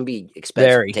expensive. It can be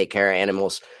expensive to take care of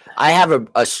animals. I have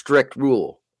a strict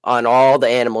rule on all the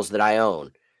animals that I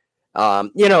own.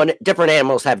 And different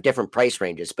animals have different price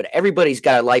ranges, but everybody's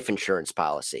got a life insurance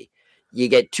policy. You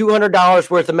get $200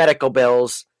 worth of medical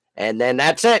bills, and then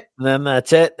that's it.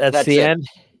 That's the end.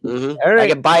 Mm-hmm. All right. I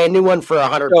can buy a new one for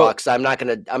 $100.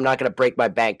 I'm not gonna break my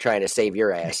bank trying to save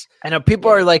your ass. I know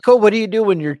people are like, "Oh, what do you do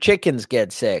when your chickens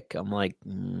get sick?" I'm like,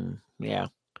 yeah.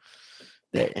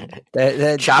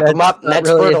 Chop them up, and that's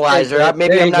really fertilizer.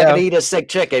 Maybe I'm not going to eat a sick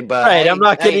chicken, but I'm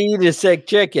not going to eat a sick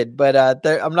chicken, but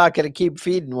I'm not going to keep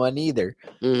feeding one either.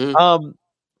 Mm-hmm.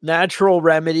 Natural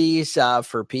remedies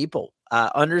for people,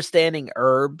 understanding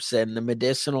herbs and the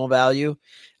medicinal value.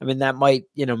 I mean, that might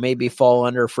maybe fall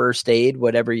under first aid,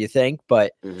 whatever you think,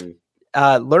 but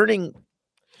learning,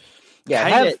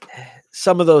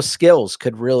 some of those skills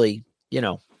could really,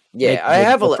 I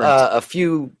have a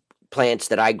few plants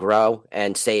that I grow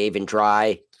and save and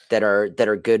dry that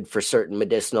are good for certain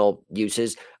medicinal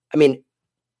uses. I mean,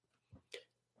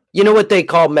 you know what they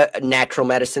call natural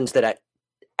medicines that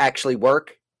actually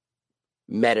work?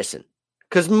 Medicine.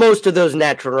 Because most of those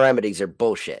natural remedies are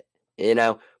bullshit.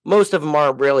 Most of them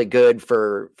aren't really good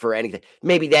for anything.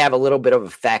 Maybe they have a little bit of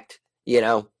effect.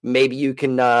 Maybe you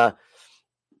can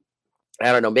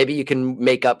I don't know, maybe you can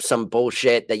make up some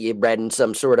bullshit that you read in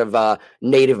some sort of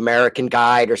Native American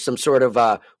guide or some sort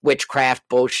of witchcraft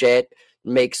bullshit,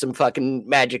 make some fucking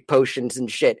magic potions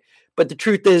and shit. But the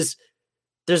truth is,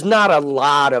 there's not a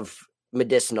lot of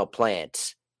medicinal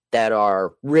plants that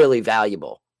are really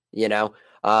valuable,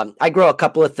 I grow a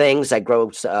couple of things. I grow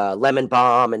lemon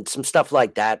balm and some stuff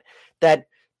like that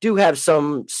do have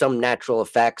some natural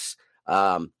effects.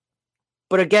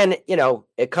 But again,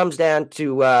 it comes down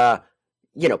to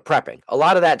prepping. A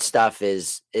lot of that stuff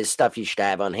is stuff you should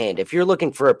have on hand. If you're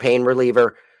looking for a pain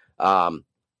reliever, plants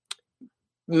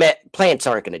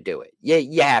aren't going to do it.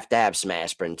 You have to have some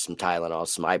aspirin, some Tylenol,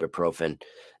 some ibuprofen,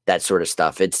 that sort of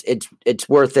stuff. It's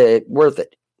worth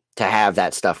it to have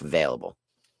that stuff available.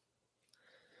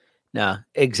 No,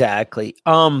 exactly.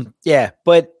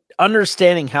 But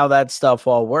understanding how that stuff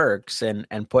all works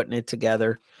and putting it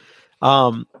together,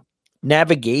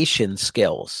 navigation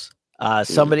skills.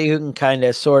 Somebody who can kind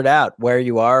of sort out where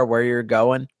you are, where you're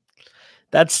going.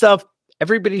 That stuff,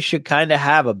 everybody should kind of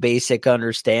have a basic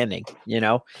understanding,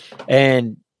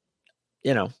 and,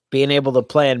 being able to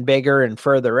plan bigger and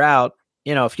further out.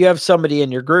 If you have somebody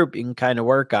in your group, you can kind of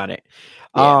work on it.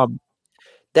 Yeah.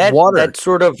 That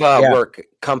sort of work,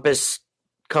 compass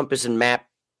and map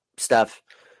stuff.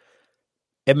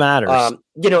 It matters.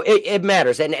 It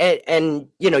matters. And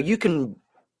you can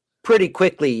pretty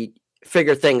quickly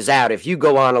figure things out. If you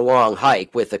go on a long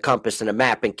hike with a compass and a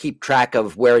map and keep track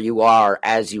of where you are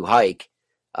as you hike,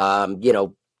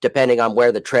 depending on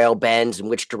where the trail bends and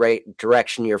which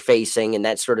direction you're facing and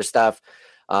that sort of stuff.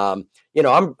 I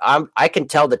can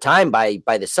tell the time by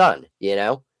the sun,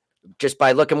 just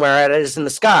by looking where it is in the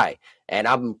sky. And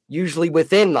I'm usually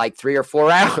within like 3 or 4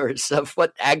 hours of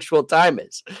what actual time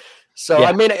is. So, yeah.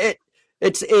 I mean, it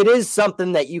is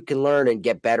something that you can learn and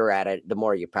get better at it the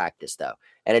more you practice, though.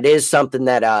 And it is something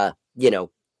that,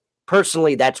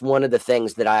 personally, that's one of the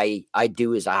things that I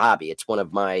do as a hobby. It's one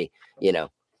of my,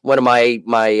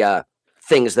 my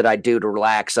things that I do to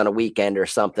relax on a weekend or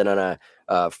something on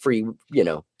a free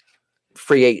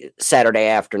Saturday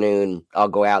afternoon. I'll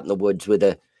go out in the woods with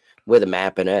a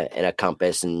map and a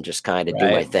compass and just kind of do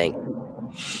my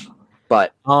thing.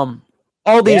 But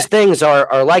all these things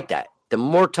are like that. The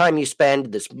more time you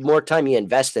spend, the more time you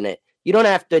invest in it. You don't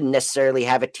have to necessarily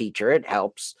have a teacher. It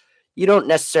helps. You don't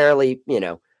necessarily,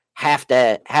 have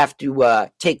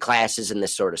to take classes and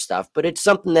this sort of stuff. But it's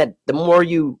something that the more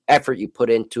effort you put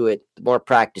into it, the more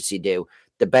practice you do,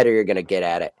 the better you're going to get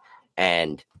at it.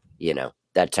 And,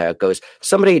 that's how it goes.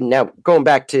 Somebody, now going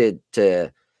back to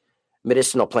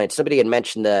medicinal plants, somebody had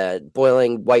mentioned the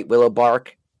boiling white willow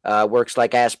bark works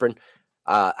like aspirin.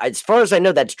 As far as I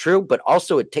know, that's true, but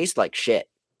also it tastes like shit.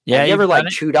 Yeah, have you ever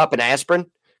chewed up an aspirin?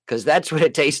 Because that's what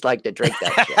it tastes like to drink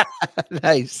that shit.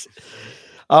 Nice.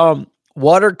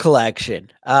 Water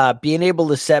collection, being able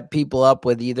to set people up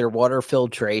with either water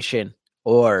filtration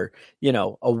or,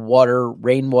 a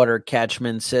rainwater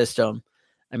catchment system.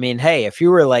 I mean, hey, if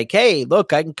you were like, hey,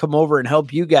 look, I can come over and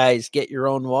help you guys get your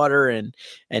own water and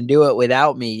do it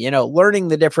without me, learning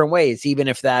the different ways, even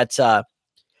if that's,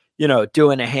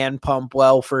 doing a hand pump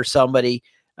well for somebody.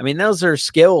 I mean, those are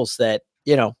skills that,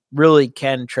 really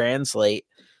can translate.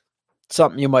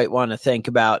 Something you might want to think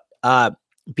about.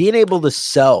 Being able to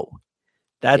sew.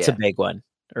 That's a big one.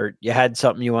 Or you had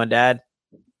something you wanted to add?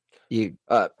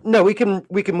 No, we can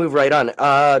move right on.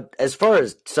 As far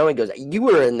as sewing goes, you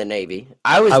were in the Navy.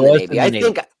 I was in the Navy. I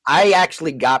think I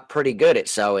actually got pretty good at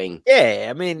sewing. Yeah,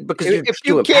 I mean, because you're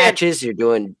doing patches, you're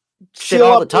doing shit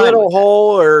all the time. A little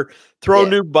hole or throw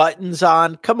new buttons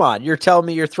on. Come on, you're telling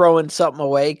me you're throwing something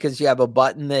away because you have a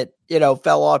button that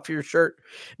fell off your shirt.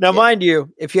 Now, mind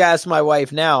you, if you ask my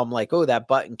wife now, I'm like, oh, that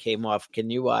button came off. Can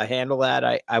you handle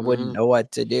that? I wouldn't know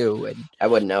what to do, and I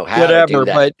wouldn't know how to do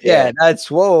that. But that's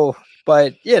whoa.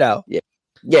 But no,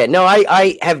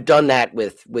 I have done that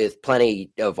with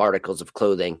plenty of articles of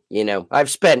clothing. I've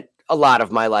spent a lot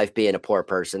of my life being a poor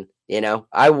person.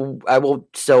 I will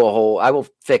sew a hole. I will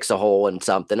fix a hole in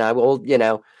something. I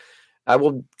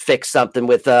will fix something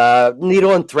with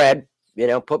needle and thread.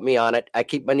 Put me on it. I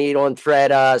keep my needle and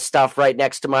thread stuff right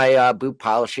next to my boot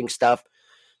polishing stuff.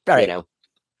 Right.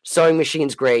 Sewing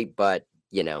machine's great, but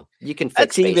you can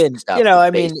fix even stuff.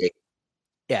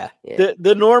 Yeah.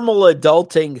 The normal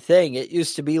adulting thing. It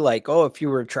used to be like, oh, if you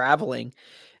were traveling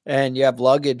and you have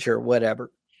luggage or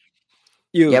whatever,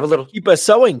 you have keep a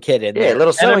sewing kit in there. Yeah, a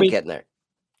little sewing kit in there.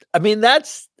 I mean,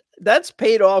 that's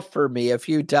paid off for me a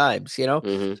few times.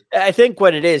 Mm-hmm. I think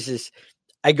what it is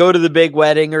I go to the big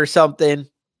wedding or something.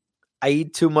 I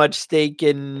eat too much steak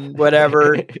and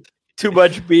whatever, too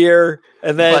much beer,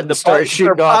 and then the start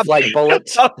shooting off like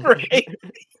bullets. Right?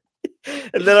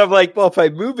 And then I'm like, well, if I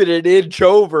move it an inch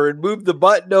over and move the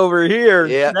button over here,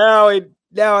 now it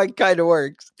kind of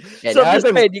works. Yeah, so I'm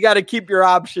just saying, you got to keep your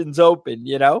options open,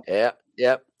 Yeah.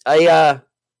 I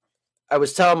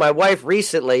was telling my wife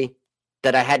recently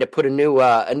that I had to put a new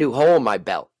hole in my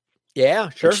belt. Yeah,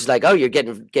 sure. And she's like, "Oh, you're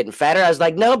getting fatter." I was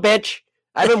like, "No, bitch.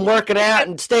 I've been working out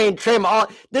and staying trim.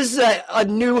 This is a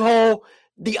new hole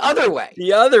the other way."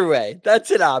 The other way.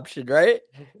 That's an option, right?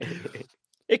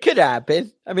 It could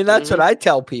happen. I mean, that's what I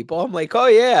tell people. I'm like, "Oh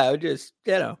yeah, just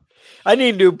I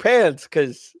need new pants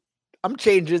because I'm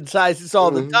changing sizes all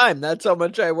the time. That's how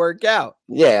much I work out."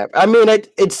 Yeah, I mean,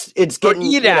 it's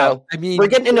getting out. I mean, we're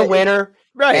getting into winter,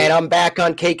 right? And I'm back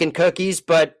on cake and cookies.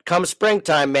 But come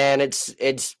springtime, man,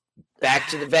 it's back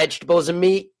to the vegetables and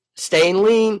meat, staying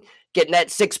lean, getting that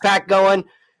 6-pack going.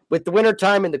 With the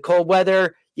wintertime and the cold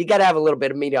weather, you got to have a little bit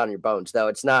of meat on your bones, though.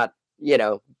 It's not,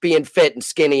 being fit and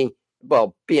skinny.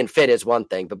 Well, being fit is one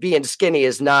thing, but being skinny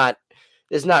is not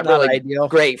really ideal.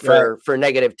 Great for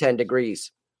negative 10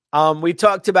 degrees. We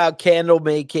talked about candle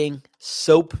making,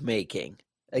 soap making.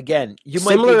 Again, you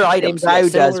might similar be the items, same guy who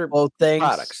does both things.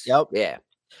 Products. Yep. Yeah.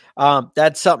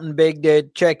 That's something big to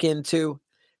check into.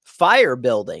 Fire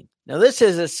building. Now, this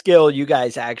is a skill you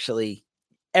guys actually,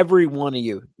 every one of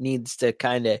you needs to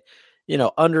kind of,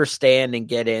 understand and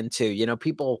get into.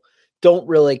 People don't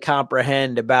really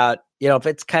comprehend about, if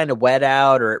it's kind of wet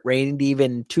out or it rained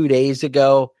even 2 days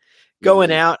ago,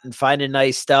 going out and finding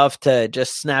nice stuff to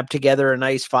just snap together a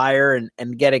nice fire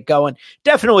and get it going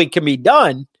definitely can be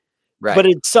done. Right. But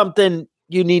it's something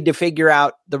you need to figure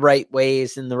out the right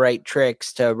ways and the right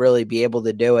tricks to really be able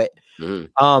to do it. And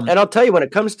I'll tell you, when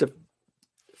it comes to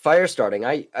fire starting,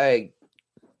 I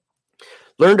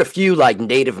learned a few like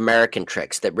Native American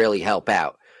tricks that really help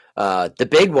out. The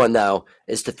big one, though,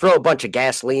 is to throw a bunch of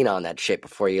gasoline on that shit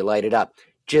before you light it up.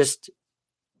 Just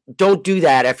don't do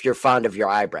that if you're fond of your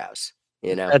eyebrows.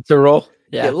 That's a rule.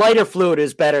 Yeah, lighter fluid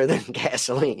is better than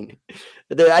gasoline.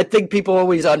 I think people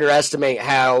always underestimate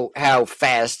how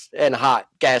fast and hot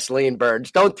gasoline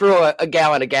burns. Don't throw a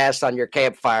gallon of gas on your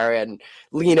campfire and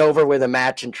lean over with a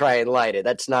match and try and light it.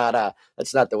 That's not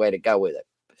the way to go with it.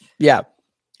 Yeah.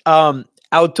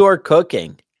 Outdoor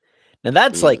cooking. Now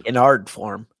that's like an art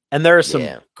form. And there are some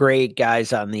great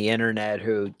guys on the internet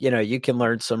who, you can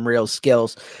learn some real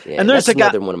skills. Yeah, and there's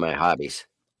another one of my hobbies.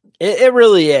 It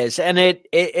really is. And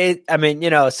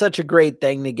it's such a great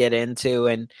thing to get into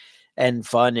and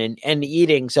fun and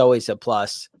eating's always a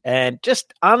plus. And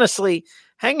just honestly,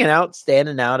 hanging out,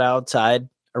 standing out outside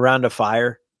around a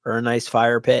fire or a nice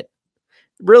fire pit,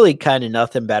 really kind of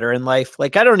nothing better in life.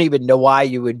 Like, I don't even know why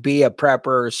you would be a prepper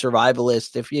or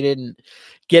survivalist if you didn't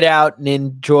get out and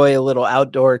enjoy a little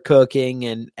outdoor cooking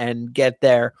and get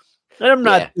there. And I'm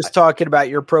not just talking about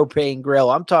your propane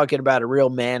grill. I'm talking about a real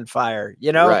man fire,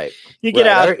 Right. You get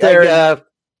out there. I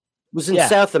was in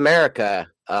South America.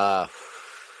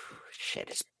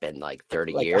 It's been like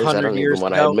 30 years. I don't even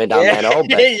want to admit I'm that old,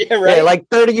 but like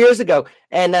 30 years ago.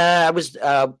 And I was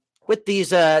with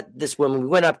this woman. We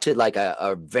went up to like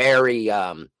a very,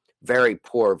 very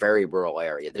poor, very rural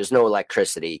area. There's no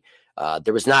electricity.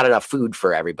 There was not enough food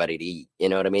for everybody to eat. You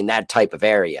know what I mean? That type of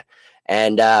area.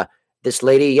 And this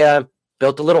lady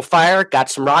built a little fire, got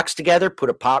some rocks together, put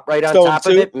a pot right on top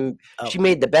of it, and she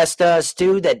made the best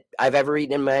stew that I've ever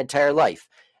eaten in my entire life.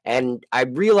 And I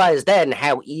realized then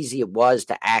how easy it was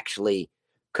to actually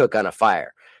cook on a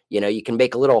fire. You can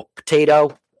make a little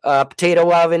potato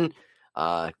oven,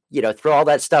 throw all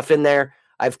that stuff in there.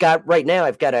 I've got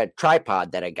a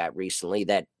tripod that I got recently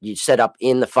that you set up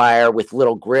in the fire with a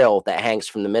little grill that hangs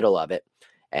from the middle of it.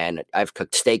 And I've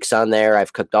cooked steaks on there.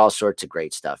 I've cooked all sorts of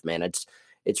great stuff, man.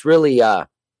 It's really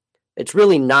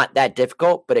not that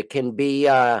difficult, but it can be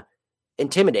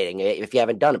intimidating if you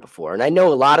haven't done it before. And I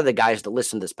know a lot of the guys that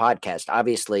listen to this podcast,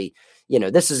 obviously,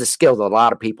 this is a skill that a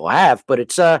lot of people have, but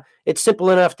it's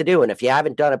simple enough to do. And if you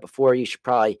haven't done it before, you should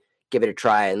probably give it a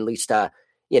try. And at least,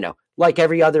 like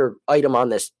every other item on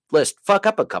this list, fuck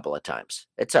up a couple of times.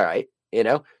 It's all right.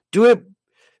 Do it.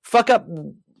 Fuck up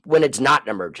when it's not an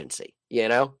emergency.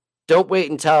 Don't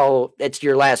wait until it's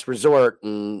your last resort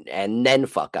and then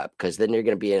fuck up, because then you're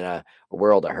going to be in a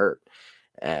world of hurt.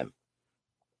 Now,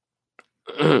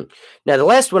 the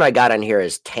last one I got on here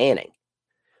is tanning.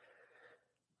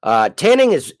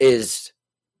 Tanning is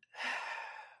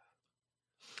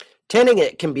tanning.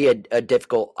 It can be a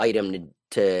difficult item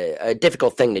a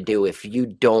difficult thing to do if you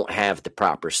don't have the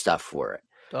proper stuff for it.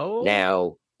 Oh,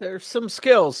 now there's some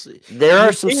skills. There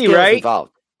are some skills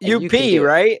involved. UP,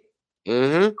 right?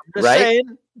 Mm-hmm. Right.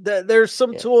 Saying that there's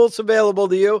some tools available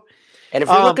to you. And if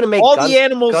you're looking to make the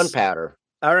animals, gunpowder,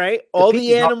 all right, all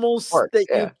the animals that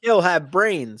you kill have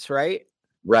brains, right?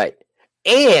 Right.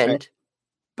 And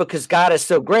because God is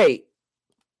so great,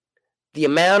 the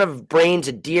amount of brains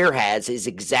a deer has is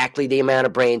exactly the amount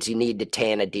of brains you need to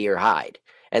tan a deer hide.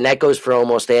 And that goes for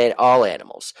almost all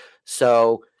animals.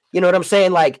 So, you know what I'm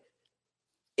saying? Like,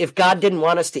 if God didn't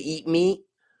want us to eat meat,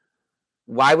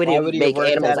 why would he make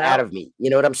animals out of meat? You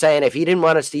know what I'm saying? If he didn't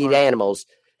want us to eat animals,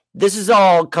 this is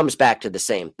all comes back to the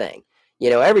same thing.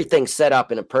 Everything's set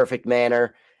up in a perfect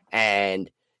manner, and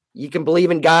you can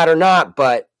believe in God or not,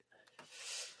 but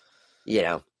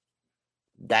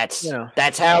that's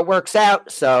how it works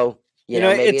out. So,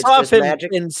 maybe it's often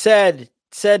been said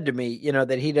to me,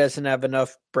 that he doesn't have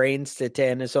enough brains to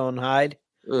tan his own hide.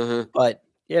 Mm-hmm. But,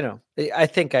 I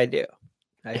think I do.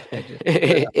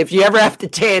 If you ever have to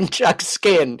tan Chuck's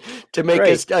skin to make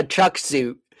a Chuck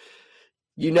suit,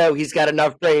 he's got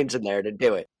enough brains in there to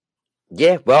do it.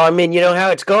 Yeah, well, I mean, you know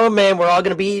how it's going, man. We're all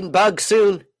going to be eating bugs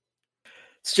soon.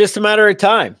 It's just a matter of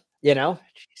time,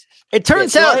 It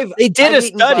turns out they did a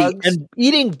study, and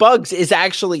eating bugs is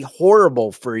actually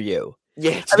horrible for you.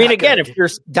 Yeah, I mean, again, if you're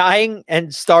dying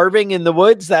and starving in the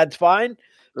woods, that's fine.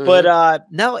 Mm-hmm. But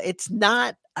no, it's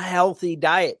not a healthy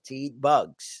diet to eat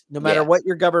bugs, no matter what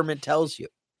your government tells you.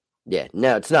 Yeah,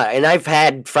 no, it's not. And I've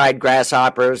had fried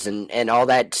grasshoppers and all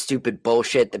that stupid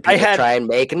bullshit that people try and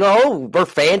make. And we're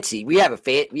fancy. We have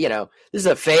this is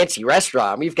a fancy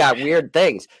restaurant. We've got weird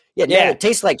things. Yeah, no, it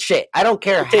tastes like shit. I don't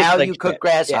care how you cook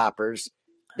grasshoppers.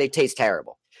 Yeah. They taste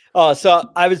terrible. Oh, so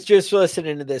I was just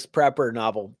listening to this prepper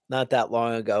novel not that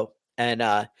long ago. And,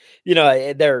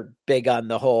 they're big on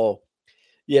the whole,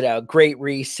 Great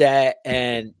Reset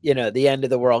and, the end of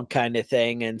the world kind of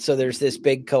thing. And so there's this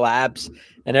big collapse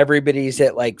and everybody's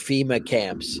at like FEMA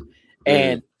camps.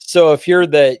 And so if you're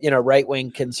the,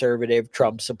 right-wing conservative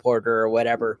Trump supporter or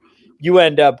whatever, you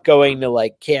end up going to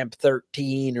like Camp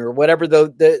 13 or whatever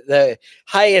the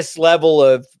highest level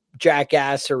of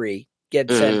jackassery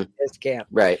gets sent to this camp.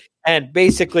 Right. And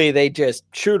basically they just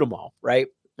shoot them all, right?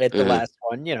 At the last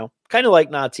one, kind of like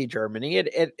Nazi Germany.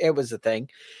 It was a thing.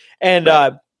 And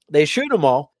they shoot them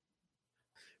all.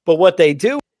 But what they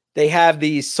do, they have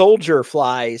these soldier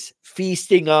flies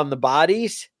feasting on the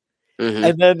bodies.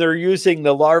 And then they're using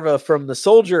the larvae from the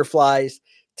soldier flies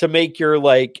to make your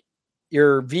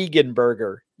vegan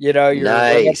burger, your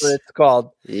whatever it's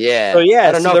called. Yeah. So,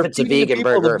 I don't know if it's a vegan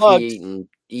burger if you're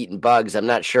eating bugs. I'm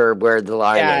not sure where the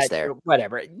line is there.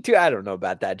 Whatever. I don't know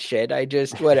about that shit. I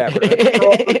just, whatever.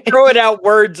 throwing out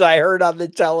words I heard on the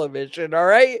television. All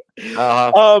right.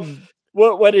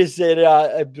 What is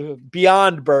it?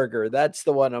 Beyond Burger. That's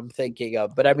the one I'm thinking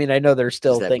of. But I mean, I know they're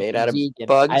still made out of vegan.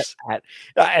 bugs.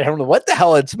 I don't know what the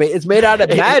hell it's made. It's made out of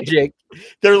magic.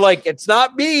 They're like, it's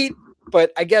not meat,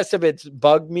 but I guess if it's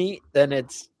bug meat, then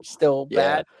it's still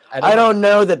bad. I don't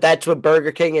know that that's what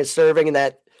Burger King is serving in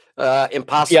that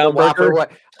Impossible Whopper.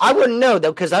 I wouldn't know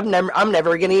though, because I'm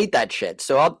never gonna eat that shit.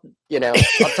 So I'll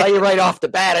tell you right off the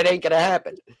bat, it ain't gonna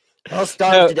happen. I'll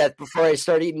starve to death before I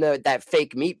start eating that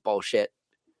fake meat bullshit.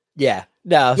 Yeah,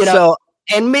 no. So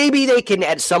and maybe they can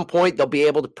at some point they'll be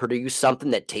able to produce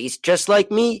something that tastes just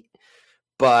like meat,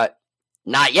 but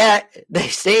not yet. They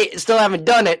still haven't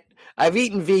done it. I've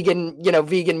eaten vegan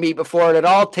meat before, and it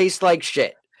all tastes like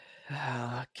shit.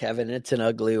 Kevin, it's an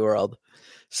ugly world.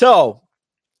 So.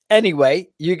 Anyway,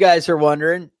 you guys are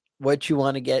wondering what you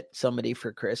want to get somebody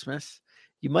for Christmas.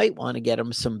 You might want to get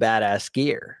them some badass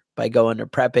gear by going to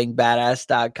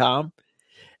preppingbadass.com.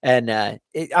 And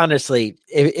honestly,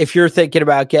 if you're thinking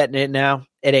about getting it now,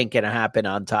 it ain't going to happen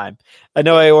on time. I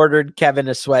know I ordered Kevin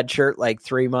a sweatshirt like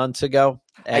 3 months ago.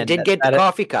 I did get the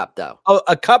coffee cup, though. Oh,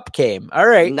 a cup came. All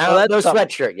right. No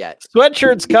sweatshirt yet.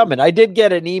 Sweatshirt's coming. I did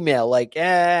get an email like,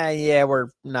 we're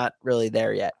not really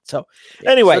there yet. So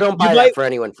anyway. So don't buy that for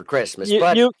anyone for Christmas.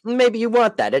 But maybe you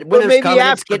want that. Winter's coming.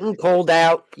 It's getting cold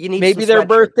out. You need maybe their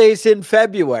birthday's in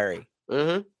February.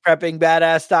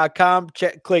 Preppingbadass.com.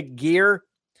 Click gear.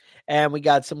 And we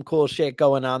got some cool shit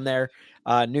going on there.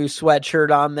 New sweatshirt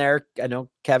on there. I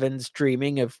know Kevin's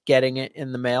dreaming of getting it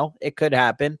in the mail. It could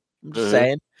happen. I'm just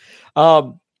saying.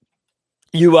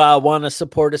 You want to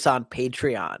support us on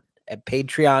Patreon at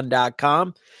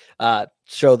patreon.com.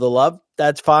 Show the love.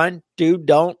 That's fine. Dude,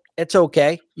 don't. It's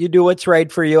okay. You do what's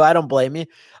right for you. I don't blame you.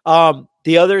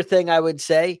 The other thing I would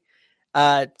say,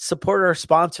 support our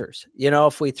sponsors.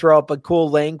 If we throw up a cool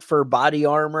link for body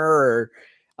armor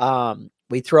or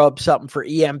we throw up something for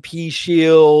EMP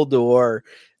Shield or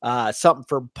something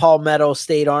for Palmetto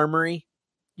State Armory,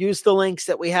 use the links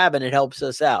that we have and it helps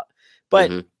us out. But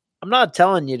I'm not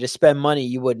telling you to spend money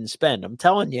you wouldn't spend. I'm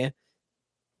telling you,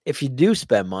 if you do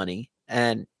spend money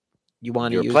and you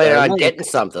want to use planning on getting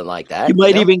something like that, you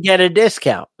might even get a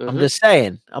discount. I'm just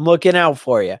saying, I'm looking out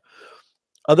for you.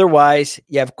 Otherwise,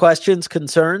 you have questions,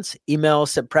 concerns, email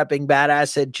us at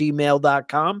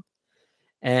preppingbadass@gmail.com.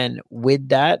 And with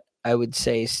that, I would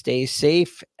say stay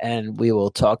safe and we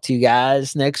will talk to you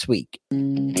guys next week.